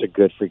 He's such a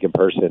good freaking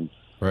person.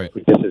 Right.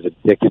 Who just is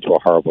addicted to a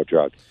horrible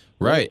drug.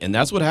 Right, and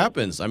that's what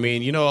happens. I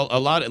mean, a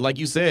lot, like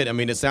you said, I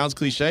mean, it sounds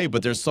cliche,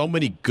 but there's so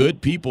many good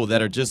people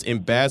that are just in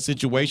bad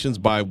situations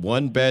by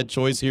one bad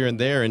choice here and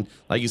there, and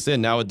like you said,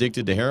 now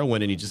addicted to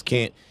heroin, and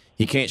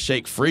he can't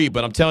shake free.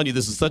 But I'm telling you,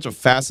 this is such a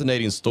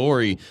fascinating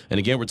story. And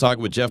again, we're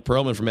talking with Jeff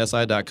Pearlman from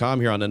SI.com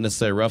here on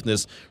Unnecessary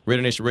Roughness,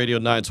 Raider Nation Radio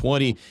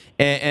 920.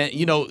 And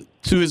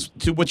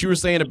to what you were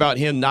saying about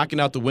him knocking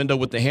out the window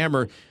with the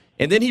hammer,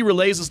 and then he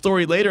relays the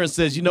story later and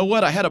says, you know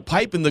what, I had a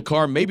pipe in the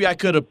car. Maybe I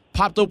could have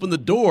popped open the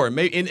door.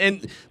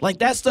 And like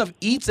that stuff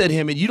eats at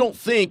him. And you don't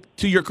think,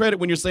 to your credit,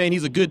 when you're saying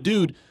he's a good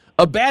dude,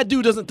 a bad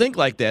dude doesn't think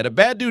like that. A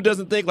bad dude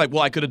doesn't think like,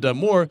 well, I could have done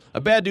more.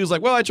 A bad dude's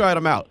like, well, I tried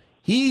him out.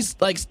 He's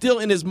like still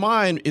in his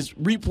mind is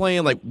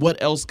replaying like,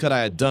 what else could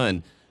I have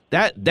done?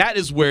 That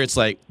is where it's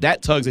like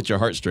that tugs at your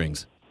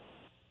heartstrings.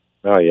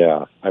 Oh,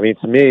 yeah. I mean,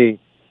 to me,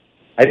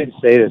 I didn't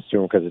say this to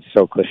him because it's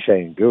so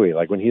cliche and gooey.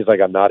 Like when he's like,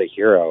 I'm not a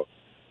hero,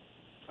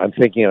 I'm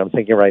thinking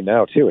right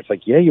now, too. It's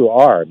like, yeah, you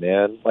are,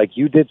 man. Like,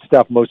 you did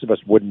stuff most of us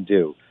wouldn't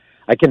do.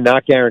 I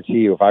cannot guarantee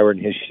you if I were in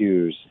his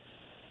shoes,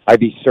 I'd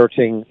be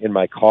searching in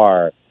my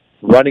car,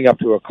 running up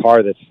to a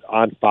car that's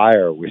on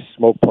fire with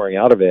smoke pouring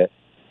out of it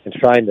and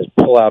trying to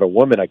pull out a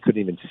woman I couldn't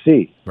even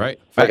see. Right.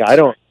 Like,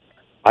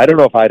 I don't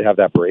know if I'd have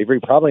that bravery.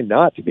 Probably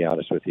not, to be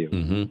honest with you.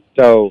 Mm-hmm.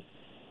 So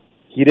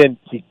he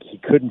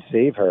couldn't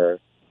save her,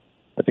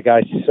 but the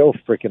guy's so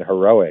freaking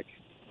heroic.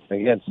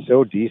 Again,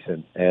 so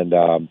decent. And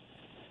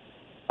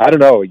I don't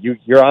know,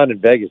 you're on in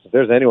Vegas. If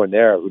there's anyone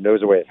there who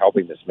knows a way of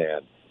helping this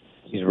man,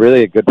 he's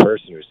really a good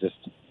person who's just,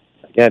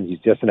 again, he's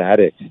just an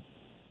addict.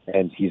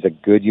 And he's a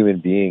good human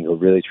being who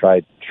really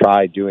tried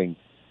doing.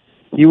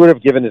 He would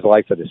have given his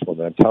life for this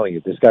woman. I'm telling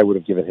you, this guy would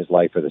have given his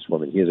life for this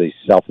woman. He is a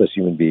selfless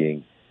human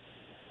being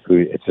who,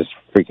 it's just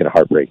freaking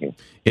heartbreaking.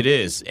 It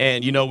is.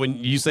 And, you know,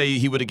 when you say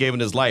he would have given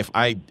his life,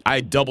 I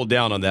double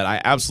down on that.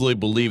 I absolutely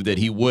believe that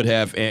he would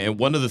have. And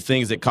one of the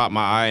things that caught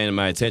my eye and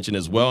my attention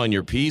as well in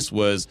your piece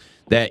was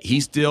that he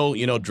still,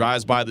 you know,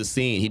 drives by the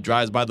scene. He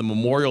drives by the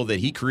memorial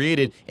that he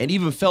created and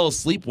even fell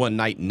asleep one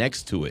night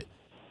next to it.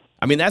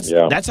 I mean,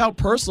 that's how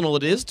personal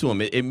it is to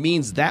him. It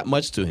means that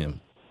much to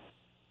him.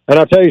 And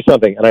I'll tell you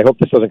something, and I hope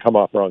this doesn't come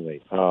off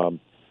wrongly.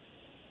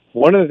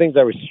 One of the things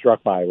I was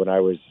struck by when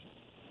I was,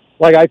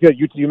 like, I feel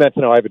you meant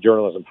to know I have a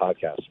journalism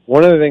podcast.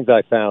 One of the things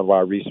I found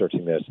while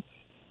researching this,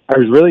 I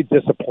was really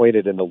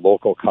disappointed in the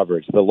local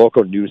coverage, the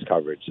local news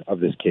coverage of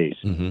this case,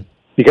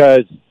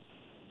 because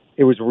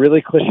it was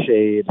really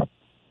cliched,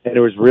 and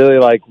it was really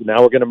like,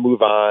 now we're going to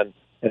move on,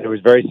 and it was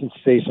very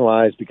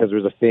sensationalized because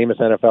there was a famous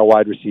NFL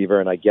wide receiver,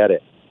 and I get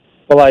it.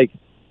 But, like,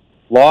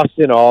 lost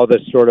in all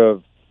this sort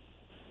of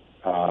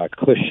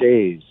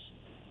cliches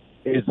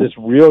is this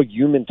real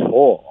human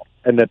toll,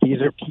 and that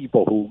these are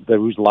people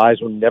whose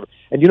lives will never.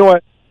 And you know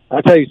what?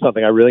 I'll tell you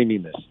something. I really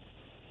mean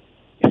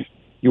this.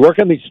 You work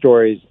on these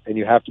stories, and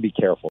you have to be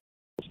careful.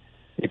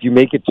 If you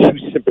make it too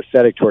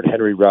sympathetic toward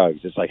Henry Ruggs,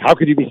 it's like, how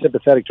could you be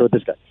sympathetic toward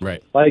this guy?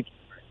 Right. Like,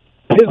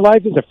 his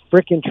life is a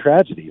freaking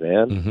tragedy,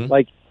 man. Mm-hmm.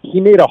 Like, he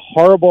made a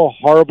horrible,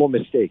 horrible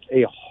mistake,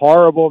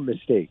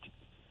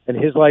 and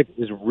his life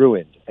is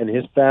ruined, and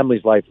his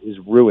family's life is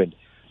ruined.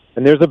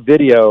 And there's a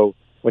video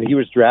when he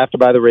was drafted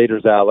by the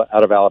Raiders out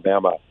of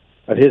Alabama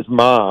of his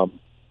mom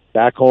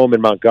back home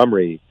in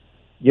Montgomery,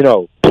 you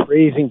know,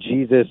 praising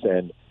Jesus,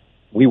 and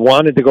we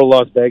wanted to go to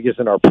Las Vegas,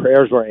 and our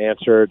prayers were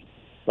answered,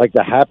 like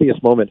the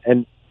happiest moment.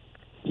 And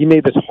he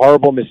made this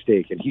horrible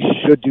mistake, and he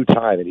should do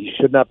time, and he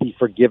should not be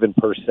forgiven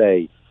per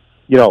se,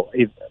 you know,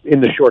 in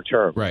the short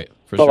term. Right.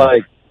 But sure.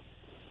 like,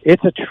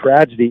 it's a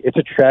tragedy. It's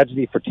a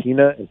tragedy for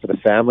Tina and for the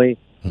family.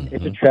 Mm-hmm.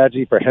 It's a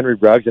tragedy for Henry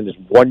Ruggs and his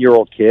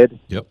 1-year-old kid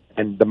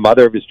and the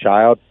mother of his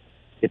child.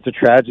 It's a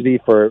tragedy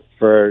for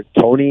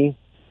Tony.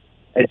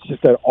 It's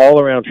just an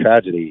all-around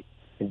tragedy.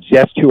 And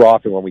just too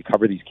often when we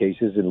cover these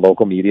cases in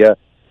local media,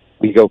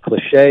 we go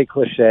cliche.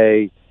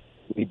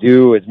 We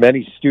do as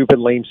many stupid,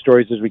 lame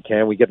stories as we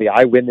can. We get the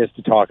eyewitness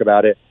to talk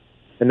about it.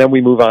 And then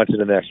we move on to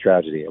the next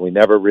tragedy, and we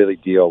never really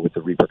deal with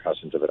the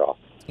repercussions of it all.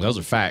 Those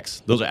are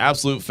facts. Those are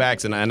absolute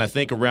facts. And I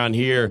think around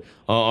here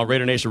on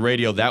Raider Nation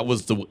Radio, that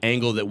was the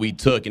angle that we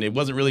took. And it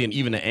wasn't really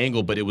even an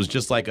angle, but it was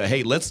just like,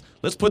 hey, let's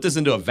put this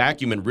into a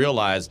vacuum and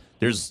realize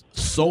there's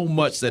so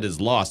much that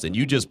is lost. And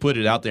you just put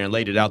it out there and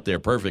laid it out there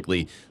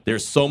perfectly.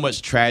 There's so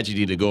much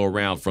tragedy to go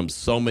around from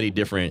so many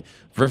different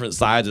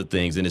sides of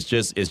things. And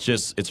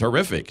it's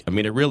horrific. I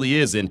mean, it really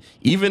is. And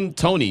even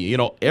Tony, you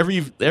know,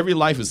 every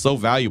life is so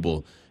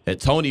valuable. And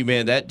Tony,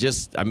 man,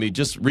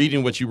 just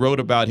reading what you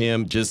wrote about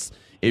him,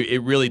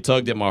 it really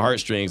tugged at my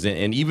heartstrings.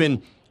 And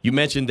even you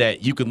mentioned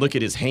that you could look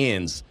at his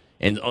hands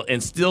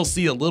and still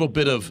see a little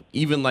bit of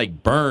even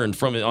like burn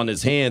from it on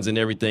his hands and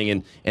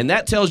everything. And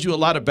that tells you a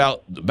lot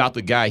about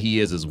the guy he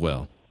is as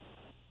well.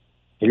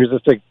 He was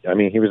just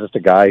a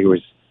guy who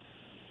was,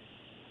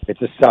 it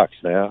just sucks,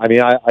 man. I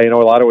mean, I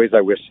know a lot of ways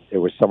I wish it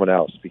was someone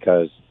else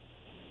because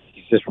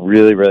he's just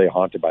really, really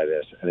haunted by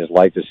this. And his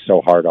life is so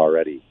hard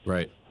already.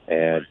 Right.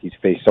 And he's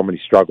faced so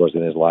many struggles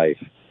in his life.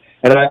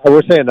 And I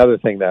will say another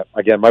thing that,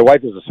 again, my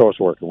wife is a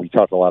social worker, and we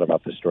talked a lot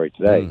about this story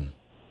today,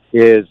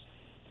 is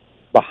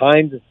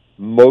behind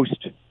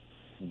most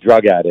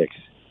drug addicts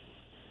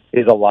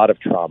is a lot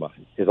of trauma,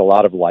 is a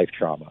lot of life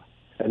trauma.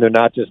 And they're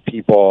not just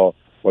people,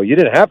 well, you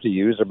didn't have to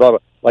use, or blah, blah.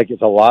 Like,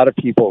 it's a lot of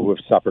people who have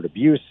suffered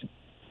abuse,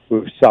 who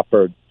have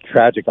suffered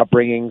tragic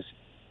upbringings,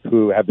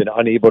 who have been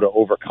unable to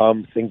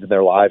overcome things in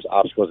their lives,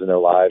 obstacles in their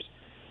lives.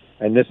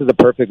 And this is a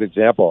perfect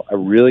example, a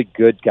really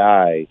good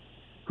guy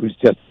who's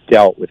just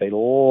dealt with a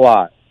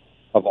lot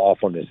of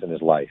awfulness in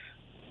his life.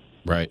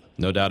 Right.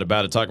 No doubt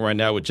about it. Talking right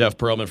now with Jeff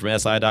Pearlman from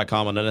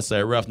SI.com on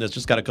Unnecessary Roughness.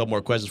 Just got a couple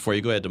more questions for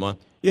you. Go ahead, Damon.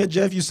 Yeah,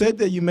 Jeff, you said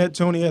that you met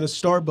Tony at a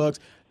Starbucks.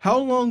 How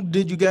long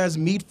did you guys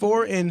meet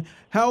for, and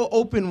how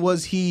open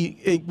was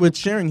he with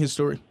sharing his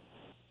story?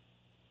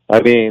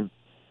 I mean,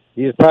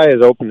 he's probably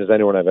as open as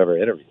anyone I've ever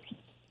interviewed.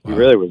 Wow. He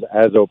really was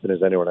as open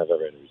as anyone I've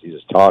ever interviewed. He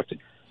just talked.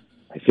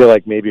 I feel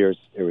like maybe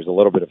it was a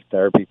little bit of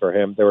therapy for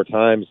him. There were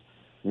times,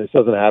 and this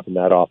doesn't happen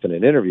that often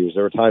in interviews,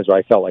 there were times where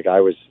I felt like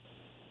I was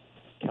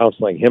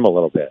counseling him a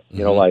little bit.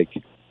 You know, like,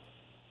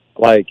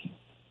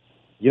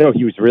 you know,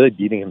 he was really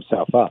beating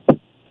himself up.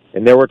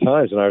 And there were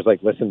times when I was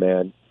like, listen,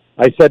 man,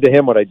 I said to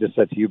him what I just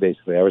said to you,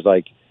 basically. I was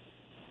like,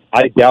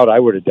 I doubt I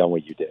would have done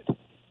what you did.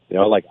 You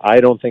know, like,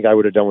 I don't think I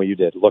would have done what you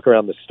did. Look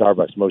around the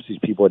Starbucks. Most of these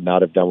people would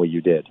not have done what you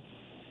did.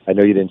 I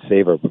know you didn't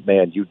save her, but,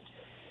 man,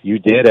 you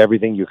did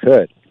everything you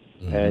could.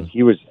 Mm-hmm. And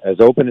he was as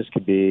open as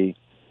could be.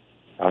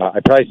 I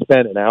probably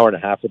spent an hour and a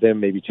half with him,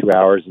 maybe 2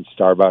 hours in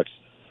Starbucks.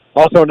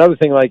 Also, another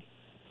thing, like,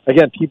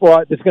 again, people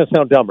are, this is going to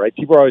sound dumb, right?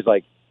 People are always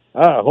like,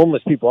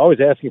 homeless people always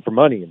asking for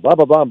money and blah,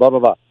 blah, blah, blah, blah,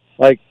 blah.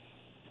 Like,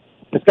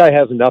 this guy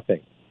has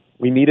nothing.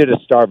 We meet at a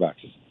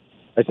Starbucks.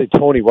 I say,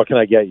 Tony, what can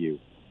I get you?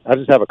 I'll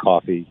just have a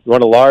coffee. You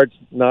want a large?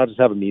 No, I'll just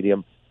have a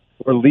medium.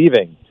 We're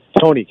leaving.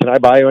 Tony, can I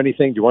buy you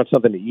anything? Do you want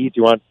something to eat?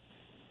 Do you want,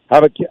 how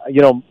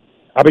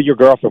about your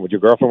girlfriend? Would your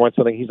girlfriend want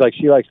something? He's like,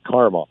 she likes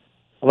caramel.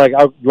 I'm like,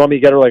 you want me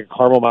to get her like a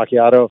caramel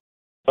macchiato?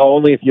 Oh,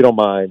 only if you don't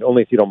mind.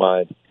 Only if you don't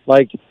mind.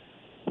 Like,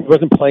 he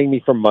wasn't playing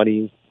me for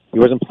money. He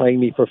wasn't playing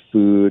me for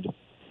food.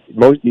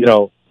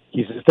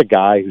 He's just a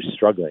guy who's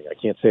struggling. I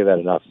can't say that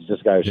enough. He's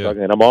just a guy who's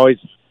struggling. And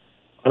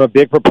I'm a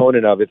big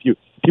proponent of,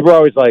 people are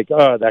always like,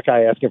 that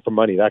guy asking for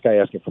money, that guy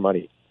asking for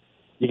money.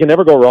 You can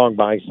never go wrong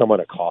buying someone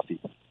a coffee.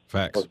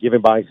 Facts. Or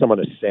buying someone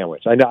a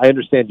sandwich. I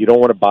understand you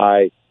don't want to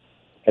buy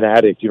an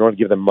addict. You don't want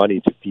to give them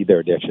money to feed their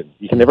addiction.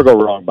 You can never go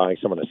wrong buying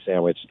someone a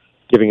sandwich,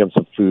 giving them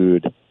some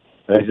food.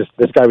 And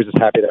this guy was just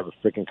happy to have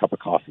a freaking cup of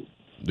coffee.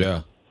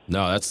 Yeah.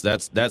 No,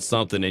 that's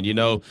something.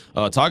 And,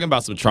 talking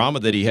about some trauma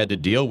that he had to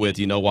deal with,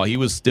 while he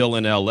was still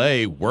in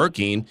L.A.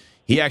 working,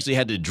 he actually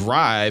had to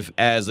drive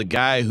as a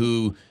guy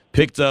who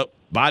picked up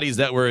bodies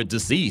that were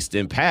deceased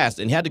and passed,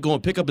 and had to go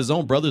and pick up his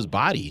own brother's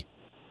body.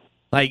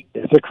 Like,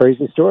 it's a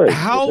crazy story.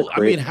 How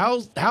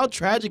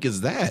tragic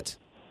is that?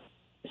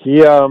 He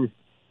had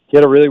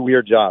a really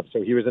weird job.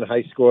 So he was in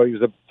high school. He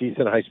was a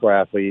decent high school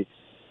athlete.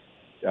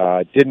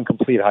 Didn't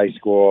complete high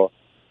school.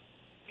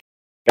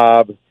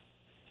 Job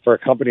for a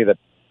company that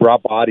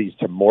brought bodies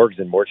to morgues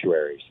and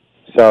mortuaries.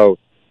 So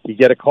he'd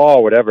get a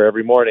call, whatever,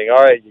 every morning.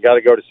 All right, you got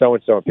to go to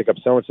so-and-so and pick up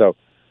so-and-so.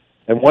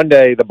 And one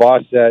day the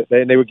boss said,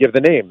 and they would give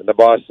the name, and the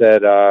boss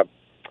said,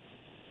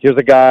 here's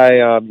a guy,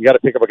 you got to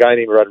pick up a guy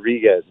named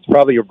Rodriguez. It's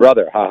probably your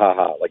brother, ha, ha,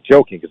 ha, like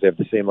joking because they have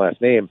the same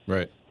last name.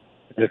 Right.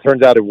 And it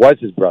turns out it was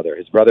his brother.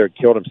 His brother had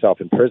killed himself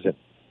in prison.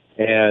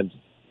 And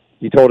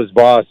he told his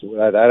boss,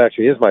 that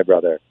actually is my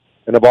brother.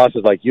 And the boss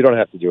was like, you don't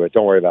have to do it.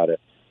 Don't worry about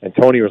it. And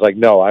Tony was like,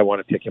 no, I want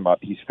to pick him up.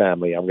 He's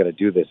family. I'm going to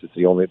do this. It's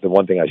the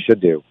one thing I should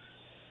do.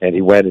 And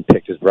he went and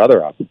picked his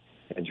brother up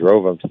and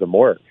drove him to the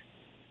morgue.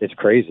 It's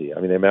crazy. I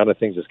mean, the amount of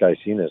things this guy's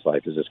seen in his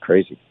life is just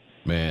crazy.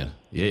 Man,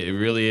 yeah, it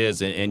really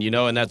is. And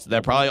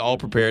that probably all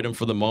prepared him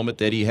for the moment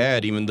that he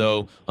had, even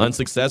though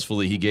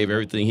unsuccessfully he gave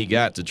everything he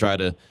got to try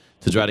to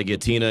get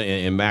Tina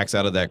and Max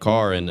out of that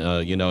car. And,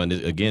 and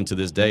again, to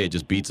this day, it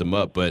just beats him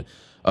up. But,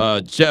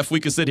 Jeff, we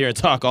could sit here and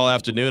talk all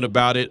afternoon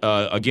about it.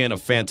 Again, a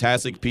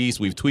fantastic piece.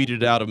 We've tweeted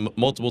it out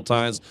multiple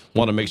times.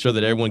 Want to make sure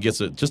that everyone gets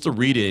just to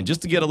read it and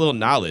just to get a little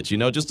knowledge,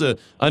 just to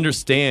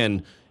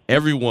understand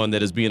everyone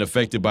that is being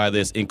affected by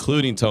this,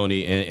 including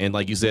Tony, and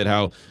like you said,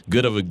 how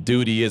good of a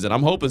dude he is. And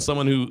I'm hoping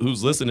someone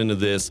who's listening to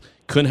this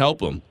can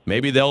help him.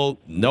 Maybe they'll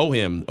know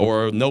him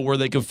or know where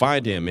they can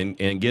find him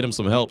and get him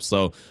some help.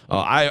 So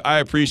I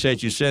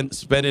appreciate you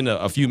spending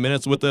a few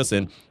minutes with us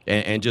and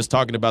just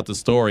talking about the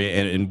story,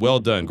 and well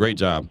done. Great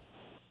job.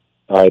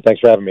 All right. Thanks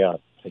for having me on.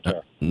 Take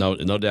care. No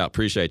doubt.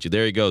 Appreciate you.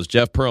 There he goes.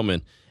 Jeff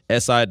Pearlman,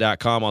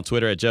 SI.com, on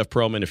Twitter at Jeff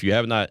Pearlman. If you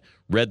have not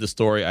read the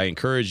story, I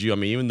encourage you. I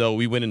mean, even though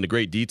we went into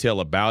great detail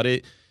about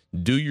it,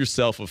 do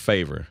yourself a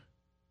favor.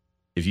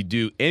 If you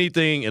do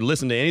anything and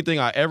listen to anything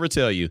I ever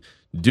tell you,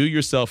 do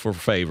yourself a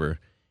favor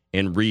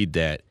and read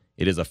that.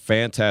 It is a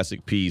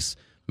fantastic piece.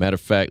 Matter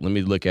of fact, let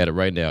me look at it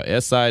right now.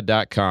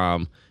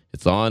 SI.com.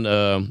 It's on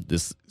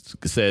this.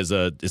 It says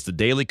it's the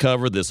daily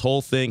cover. This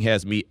whole thing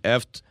has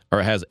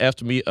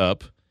effed me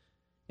up.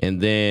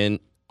 And then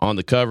on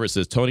the cover, it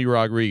says Tony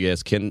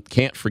Rodriguez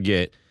can't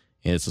forget,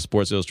 and it's a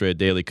Sports Illustrated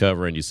daily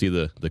cover, and you see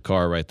the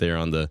car right there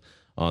on the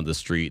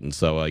street. And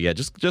so,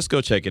 just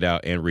go check it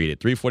out and read it.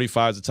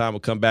 3:45 is the time.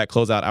 We'll come back,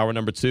 close out hour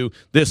number 2.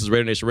 This is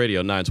Raider Nation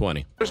Radio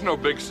 920. There's no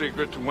big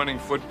secret to winning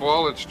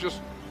football. It's just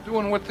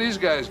doing what these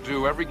guys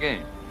do every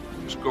game.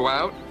 Just go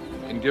out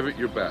and give it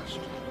your best.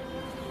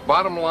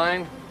 Bottom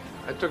line,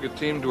 I took a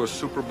team to a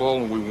Super Bowl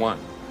and we won.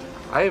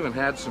 I even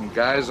had some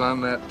guys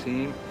on that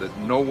team that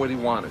nobody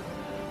wanted,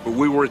 but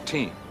we were a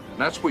team. And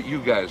that's what you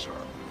guys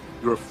are.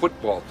 You're a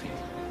football team.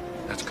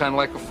 That's kind of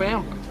like a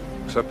family,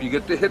 except you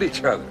get to hit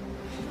each other.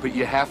 But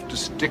you have to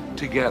stick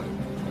together.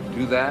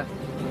 Do that,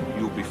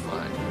 you'll be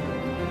fine.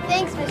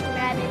 Thanks, Mr.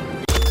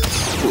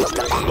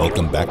 Madden.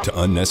 Welcome back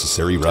to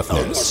Unnecessary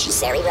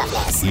Roughness.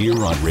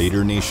 Here on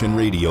Raider Nation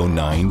Radio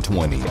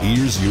 920.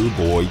 Here's your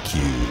boy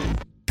Q.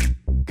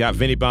 Got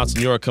Vinny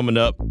Bonsignore coming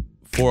up,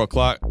 4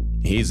 o'clock.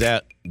 He's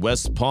at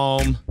West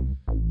Palm.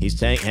 He's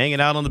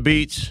hanging out on the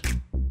beach,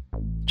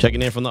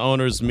 checking in from the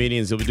owners'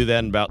 meetings. He'll do that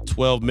in about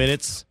 12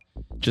 minutes.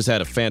 Just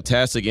had a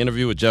fantastic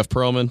interview with Jeff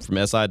Pearlman from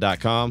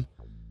SI.com,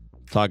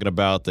 talking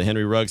about the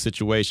Henry Ruggs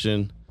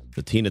situation,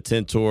 the Tina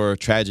Tintor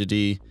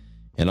tragedy,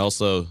 and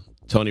also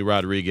Tony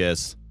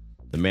Rodriguez,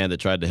 the man that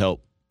tried to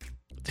help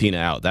Tina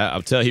out. That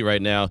I'll tell you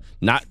right now,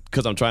 not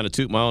because I'm trying to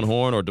toot my own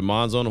horn or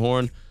Damon's own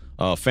horn.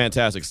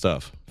 Fantastic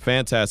stuff.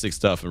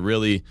 And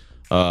really,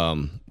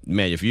 man,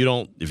 if you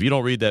don't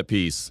read that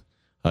piece,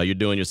 you're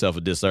doing yourself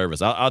a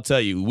disservice. I'll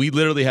tell you, we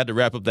literally had to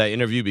wrap up that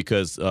interview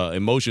because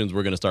emotions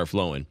were going to start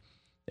flowing.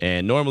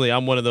 And normally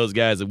I'm one of those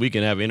guys that we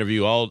can have an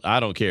interview I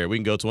don't care. We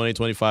can go 20,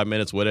 25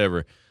 minutes,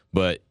 whatever.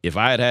 But if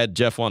I had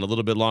Jeff on a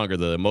little bit longer,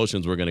 the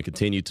emotions were going to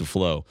continue to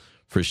flow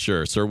for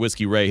sure. Sir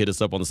Whiskey Ray hit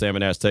us up on the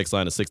Salmon Ash text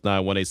line at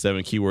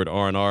 69187, keyword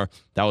R&R.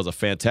 That was a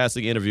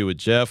fantastic interview with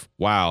Jeff.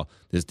 Wow,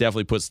 this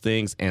definitely puts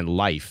things and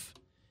life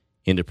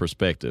into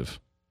perspective.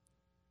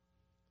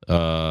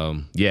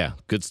 Yeah,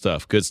 good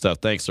stuff. Good stuff.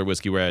 Thanks, Sir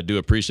Whiskey Ray. I do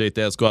appreciate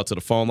that. Let's go out to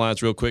the phone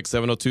lines real quick.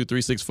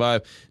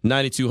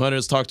 702-365-9200.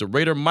 Let's talk to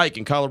Raider Mike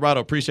in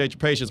Colorado. Appreciate your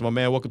patience, my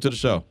man. Welcome to the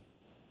show.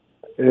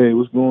 Hey,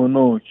 what's going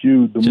on?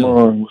 Q,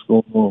 DeMond, what's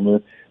going on,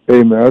 man?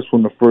 Hey, man, I just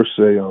want to first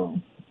say,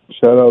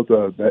 shout out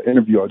to that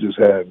interview I just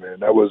had, man.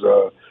 That was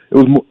it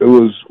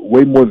was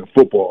way more than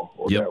football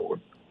on that one.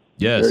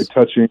 Yes, very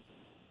touching.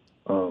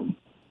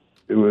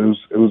 It was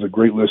a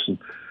great listen.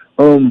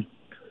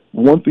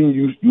 One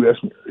thing you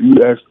asked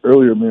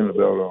earlier, man,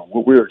 about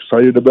what we're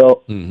excited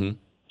about. Mm-hmm.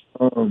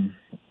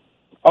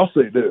 I'll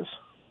say this.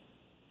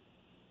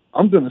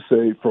 I'm going to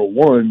say, for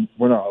one,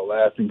 we're not a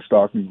laughing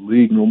stock in the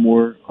league no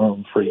more.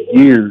 For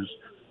years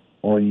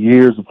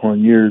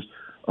upon years,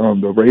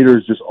 the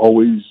Raiders just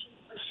always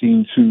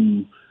seem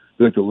to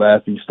be like the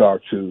laughing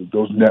stock to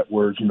those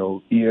networks,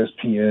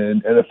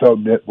 ESPN,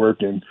 NFL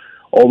Network, and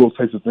all those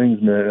types of things,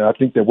 man. And I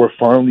think that we're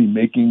finally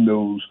making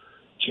those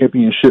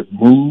championship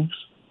moves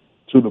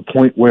to the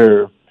point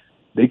where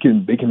they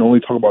can only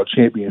talk about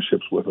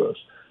championships with us.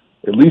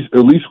 At least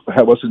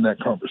have us in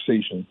that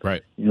conversation.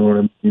 Right. You know what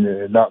I mean?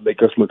 And not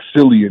make us look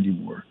silly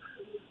anymore.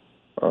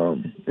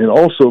 And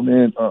also,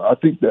 man, I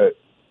think that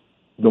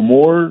the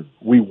more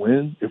we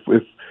win, if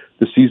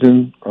the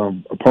season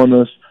upon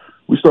us,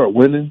 we start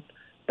winning,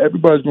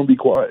 everybody's going to be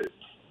quiet.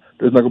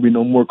 There's not going to be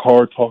no more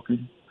car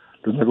talking.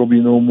 There's not going to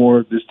be no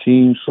more, this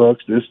team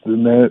sucks, this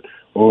and that,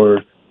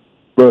 or,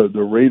 bro,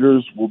 the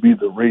Raiders will be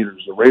the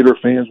Raiders. The Raider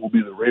fans will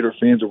be the Raider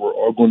fans, and we're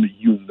all going to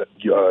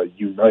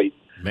unite.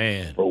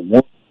 Man. For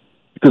one.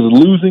 Because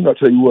losing, I'll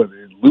tell you what,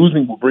 man,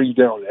 losing will bring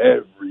down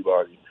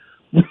everybody.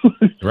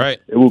 Right.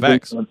 It will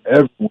Facts. bring down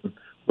everyone.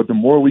 But the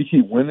more we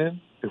keep winning,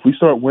 if we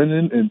start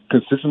winning and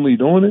consistently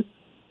doing it,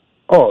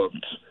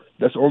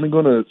 that's only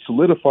going to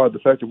solidify the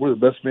fact that we're the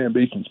best fan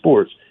base in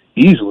sports,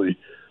 easily.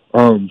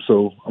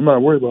 So I'm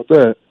not worried about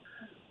that.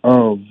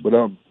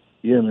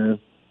 Yeah, man.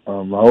 I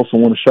also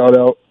want to shout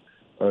out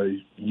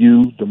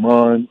you,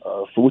 DeMond,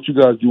 for what you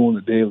guys do on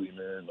the daily,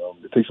 man.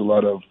 It takes a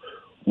lot of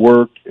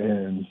work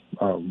and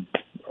a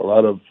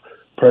lot of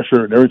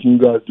pressure and everything you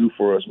guys do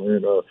for us,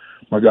 man.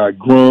 My guy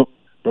Grump,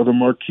 Brother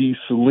Marquis,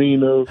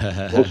 Selena,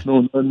 most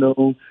known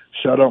unknown.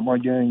 Shout out my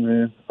gang,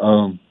 man.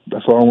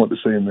 That's all I want to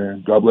say,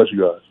 man. God bless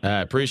you guys. I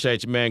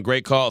appreciate you, man.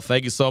 Great call.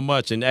 Thank you so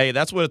much. And, hey,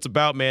 that's what it's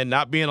about, man,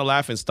 not being a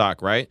laughing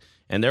stock, right?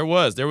 And there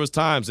was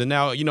times. And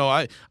now,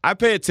 I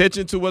pay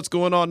attention to what's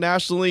going on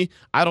nationally.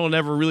 I don't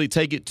ever really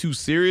take it too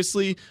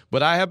seriously,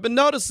 but I have been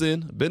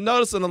noticing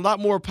a lot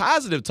more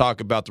positive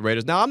talk about the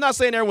Raiders. Now, I'm not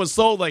saying everyone's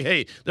sold like,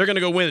 hey, they're going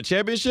to go win a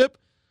championship,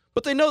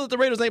 but they know that the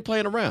Raiders ain't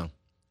playing around.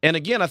 And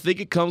again, I think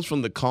it comes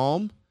from the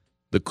calm,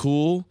 the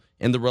cool,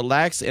 and the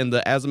relaxed, and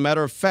the, as a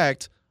matter of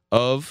fact,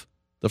 of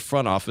the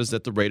front office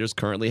that the Raiders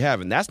currently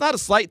have. And that's not a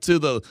slight to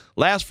the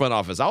last front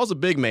office. I was a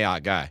big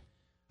Mayock guy.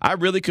 I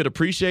really could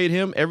appreciate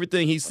him.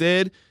 Everything he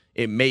said,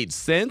 it made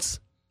sense.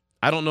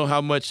 I don't know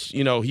how much,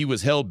 he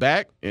was held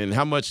back and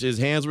how much his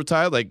hands were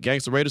tied, like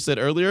Gangsta Raider said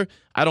earlier.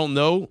 I don't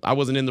know. I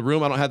wasn't in the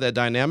room. I don't have that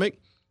dynamic.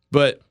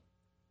 But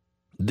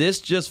this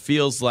just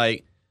feels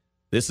like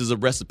this is a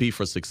recipe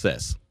for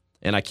success.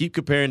 And I keep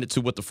comparing it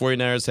to what the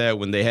 49ers had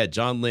when they had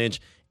John Lynch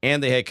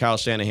and they had Kyle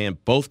Shanahan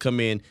both come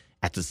in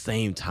at the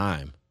same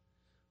time,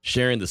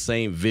 sharing the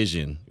same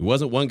vision. It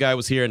wasn't one guy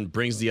was here and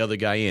brings the other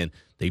guy in.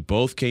 They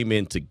both came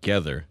in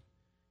together.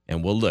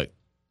 And, well, look,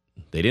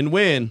 they didn't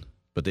win,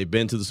 but they've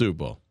been to the Super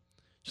Bowl.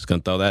 Just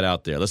going to throw that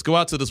out there. Let's go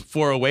out to this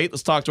 408.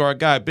 Let's talk to our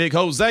guy, Big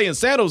Jose in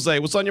San Jose.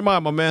 What's on your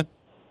mind, my man?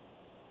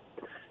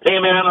 Hey,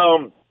 man,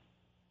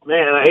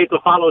 I hate to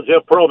follow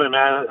Jeff Probst,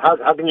 man.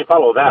 How can you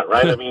follow that,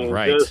 right? I mean,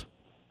 right.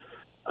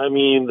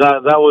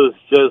 That was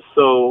just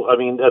so,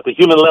 at the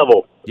human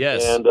level.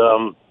 Yes. And,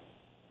 oh,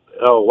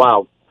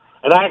 wow.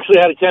 And I actually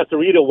had a chance to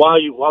read it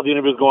while the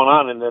interview was going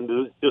on, and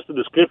then just the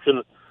description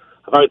of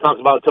how he talks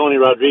about Tony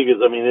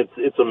Rodriguez. I mean,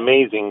 it's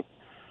amazing.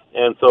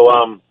 And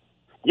so,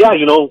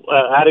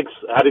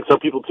 addicts are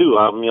people too.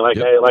 I mean, I've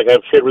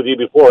shared with you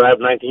before, I have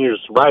 19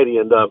 years sobriety,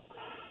 and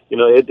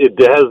it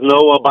has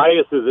no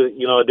biases.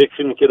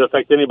 Addiction can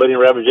affect anybody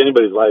and ravage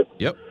anybody's life.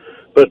 Yep.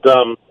 But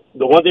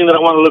the one thing that I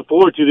want to look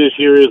forward to this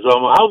year is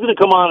I was going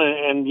to come on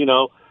and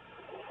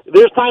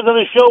there's times on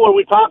the show where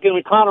we talk and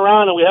we clown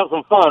around and we have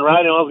some fun,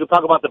 right? And I was going to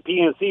talk about the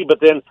PNC,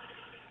 but then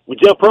with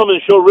Jeff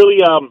Pearlman's show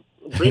really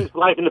brings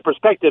life into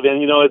perspective,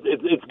 and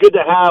it's good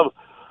to have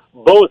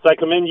both. I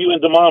commend you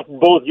and DeMond for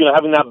both,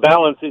 having that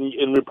balance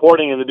in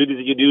reporting and the duties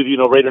that you do,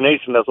 Raider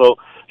Nation. So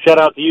shout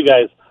out to you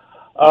guys.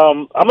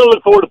 I'm going to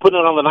look forward to putting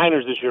it on the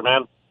Niners this year,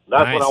 man.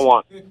 That's nice. what I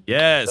want.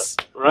 Yes.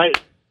 Right.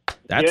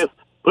 That's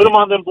Put them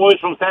on them boys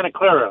from Santa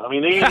Clara. I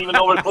mean, they ain't even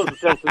nowhere close to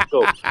San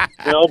Francisco,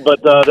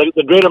 but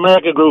the Great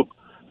America Group.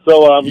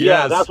 So,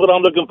 yeah, that's what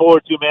I'm looking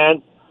forward to,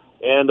 man.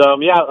 And,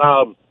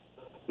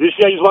 this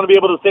year I just want to be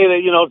able to say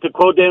that, to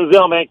quote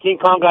Denzel, man, King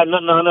Kong got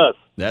nothing on us.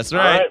 That's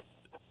right. All right?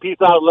 Peace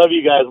out. Love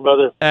you guys,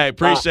 brother. Hey,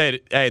 appreciate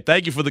it. Hey,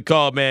 thank you for the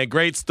call, man.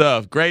 Great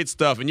stuff. Great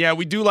stuff. And yeah,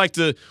 we like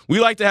to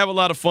have a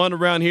lot of fun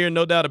around here,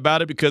 no doubt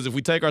about it, because if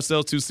we take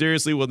ourselves too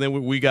seriously, well,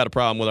 then we got a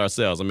problem with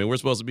ourselves. I mean, we're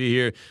supposed to be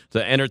here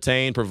to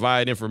entertain,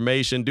 provide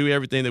information, do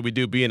everything that we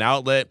do, be an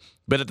outlet.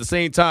 But at the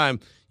same time,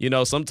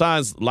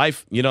 sometimes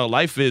life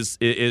is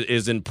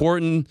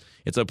important.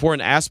 It's an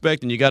important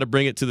aspect, and you got to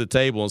bring it to the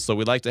table. And so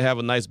we like to have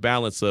a nice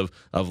balance of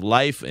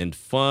life and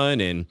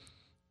fun and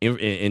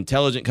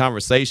intelligent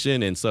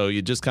conversation, and so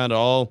you just kind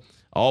of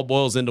all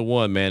boils into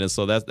one, man. And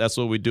so that's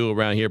what we do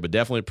around here. But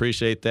definitely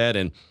appreciate that.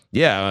 And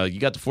yeah, you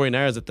got the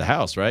 49ers at the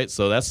house, right?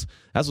 So that's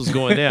what's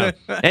going down.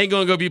 Ain't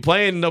gonna go be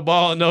playing no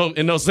ball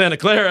in no Santa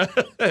Clara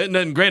and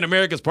then Great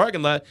America's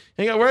parking lot.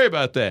 Ain't gotta worry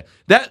about that.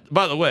 That,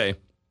 by the way,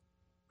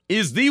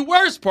 is the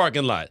worst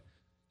parking lot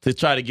to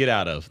try to get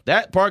out of.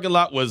 That parking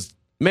lot was,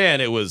 man,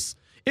 it was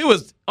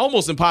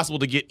almost impossible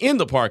to get in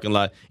the parking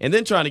lot, and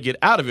then trying to get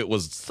out of it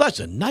was such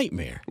a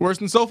nightmare. Worse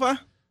than SoFi?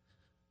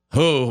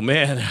 Oh,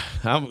 man.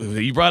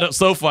 You brought up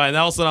SoFi, and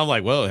all of a sudden I'm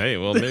like,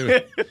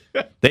 maybe.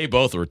 They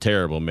both were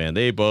terrible, man.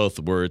 They both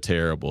were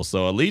terrible.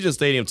 So Allegiant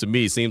Stadium, to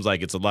me, seems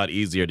like it's a lot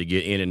easier to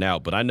get in and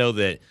out, but I know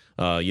that,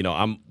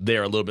 I'm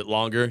there a little bit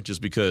longer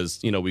just because,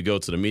 we go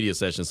to the media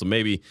session, so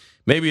maybe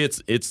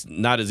it's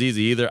not as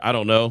easy either. I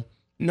don't know.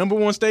 Number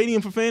one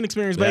stadium for fan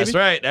experience, baby.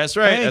 That's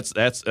right. Hey.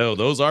 That's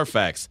those are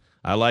facts.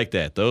 I like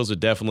that. Those are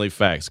definitely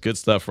facts. Good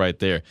stuff right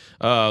there.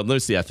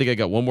 Let's see. I think I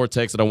got one more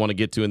text that I want to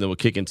get to, and then we'll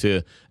kick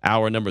into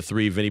hour number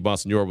 3. Vinny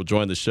Bonsignore will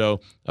join the show.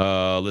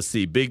 Let's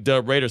see. Big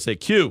Dub Raider say,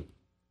 Q,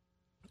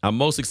 I'm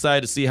most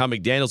excited to see how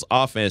McDaniel's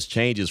offense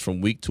changes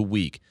from week to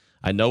week.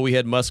 I know we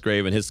had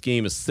Musgrave, and his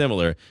scheme is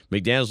similar.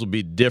 McDaniel's will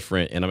be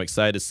different, and I'm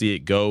excited to see it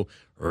go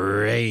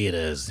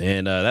Raiders.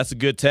 And that's a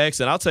good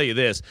text. And I'll tell you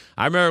this.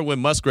 I remember when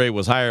Musgrave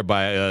was hired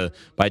by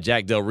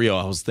Jack Del Rio,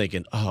 I was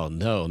thinking, oh,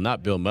 no,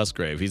 not Bill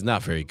Musgrave. He's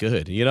not very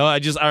good.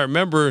 I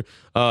remember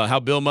how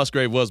Bill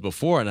Musgrave was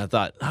before, and I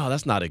thought, oh,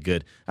 that's not a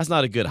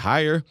good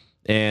hire.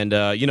 And,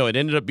 it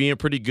ended up being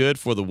pretty good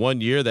for the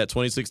 1 year, that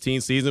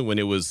 2016 season, when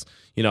it was,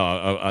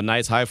 a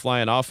nice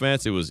high-flying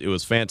offense. It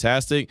was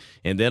fantastic.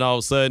 And then all of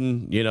a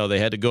sudden, they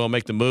had to go and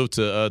make the move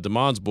to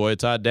DeMond's boy,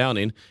 Todd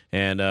Downing.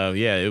 And,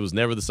 it was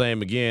never the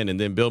same again. And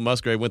then Bill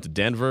Musgrave went to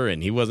Denver,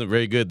 and he wasn't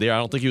very good there. I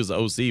don't think he was the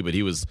OC, but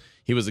he was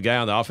a guy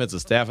on the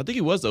offensive staff. I think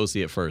he was the OC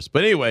at first.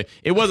 But anyway,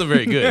 it wasn't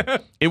very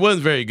good. It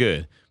wasn't very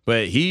good.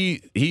 But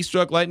he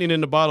struck lightning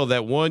in the bottle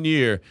that 1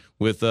 year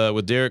with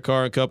Derek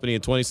Carr and company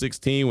in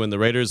 2016 when the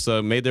Raiders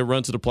made their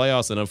run to the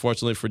playoffs, and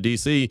unfortunately for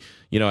DC,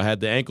 had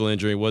the ankle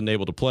injury and wasn't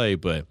able to play.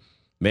 But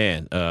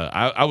man,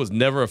 I was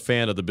never a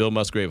fan of the Bill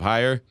Musgrave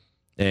hire,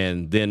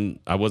 and then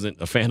I wasn't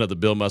a fan of the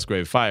Bill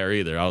Musgrave fire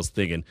either. I was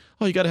thinking,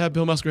 oh, you got to have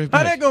Bill Musgrave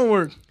back. How'd that gonna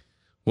work?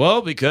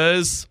 Well,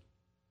 because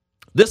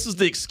this is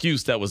the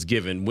excuse that was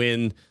given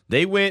when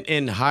they went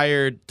and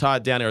hired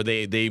Todd Downing, or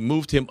they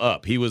moved him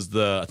up. He was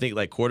I think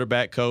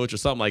quarterback coach or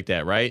something like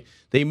that, right?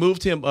 They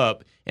moved him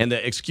up, and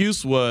the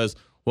excuse was,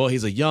 well,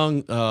 he's a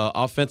young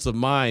offensive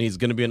mind. He's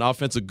going to be an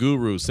offensive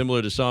guru,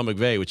 similar to Sean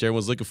McVay, which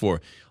everyone's looking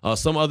for.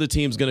 Some other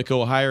team's going to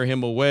go hire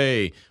him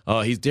away.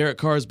 He's Derek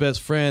Carr's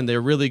best friend. They're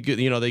really good.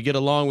 They get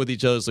along with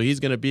each other, so he's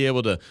going to be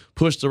able to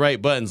push the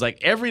right buttons. Like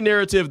every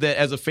narrative that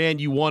as a fan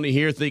you want to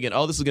hear, thinking,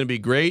 oh, this is going to be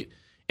great.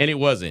 And it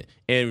wasn't.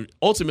 And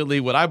ultimately,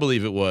 what I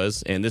believe it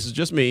was, and this is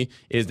just me,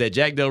 is that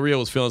Jack Del Rio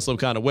was feeling some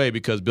kind of way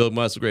because Bill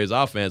Musgrave's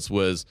offense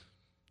was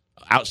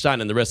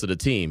outshining the rest of the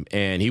team,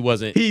 and he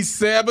wasn't. He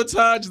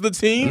sabotaged the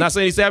team? I'm not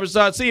saying he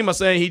sabotaged the team. I'm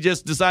saying he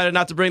just decided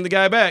not to bring the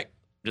guy back.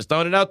 Just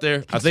throwing it out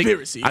there.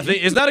 Conspiracy. I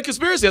think it's not a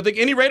conspiracy. I think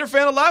any Raider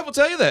fan alive will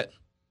tell you that.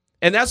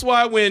 And that's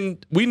why when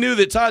we knew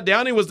that Todd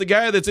Downing was the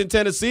guy that's in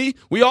Tennessee,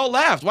 we all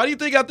laughed. Why do you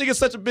think I think it's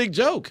such a big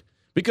joke?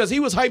 Because he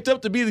was hyped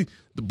up to be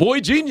the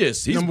boy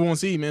genius. He's number one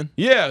seed, man.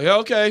 Yeah,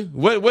 okay.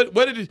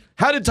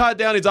 How did Todd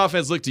Downing's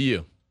offense look to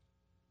you?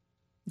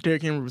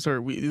 Derrick Henry was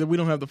hurt. We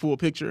don't have the full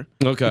picture.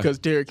 Okay. Because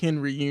Derrick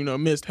Henry,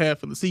 missed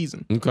half of the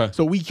season. Okay.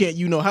 So we can't,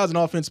 how's an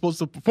offense supposed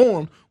to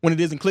perform when it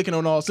isn't clicking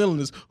on all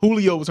cylinders?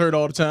 Julio was hurt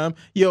all the time.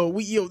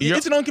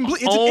 It's an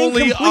incomplete. It's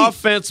only incomplete.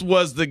 Offense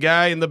was the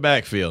guy in the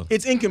backfield.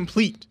 It's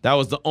incomplete. That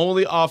was the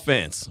only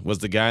offense, was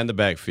the guy in the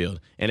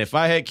backfield. And if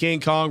I had King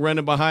Kong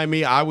running behind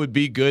me, I would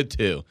be good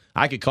too.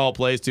 I could call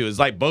plays too. It's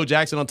like Bo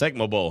Jackson on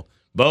Tecmo Bowl.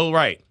 Bo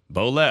right,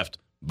 Bo left,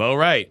 Bo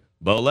right,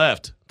 Bo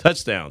left.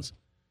 Touchdowns.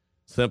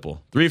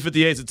 Simple.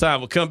 3:58 is the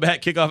time. We'll come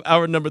back, kick off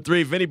hour number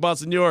 3. Vinny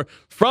Bonsignore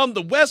from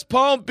the West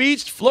Palm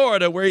Beach,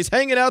 Florida, where he's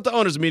hanging out at the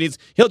owners' meetings.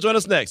 He'll join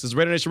us next. This is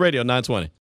Raider Nation Radio 920.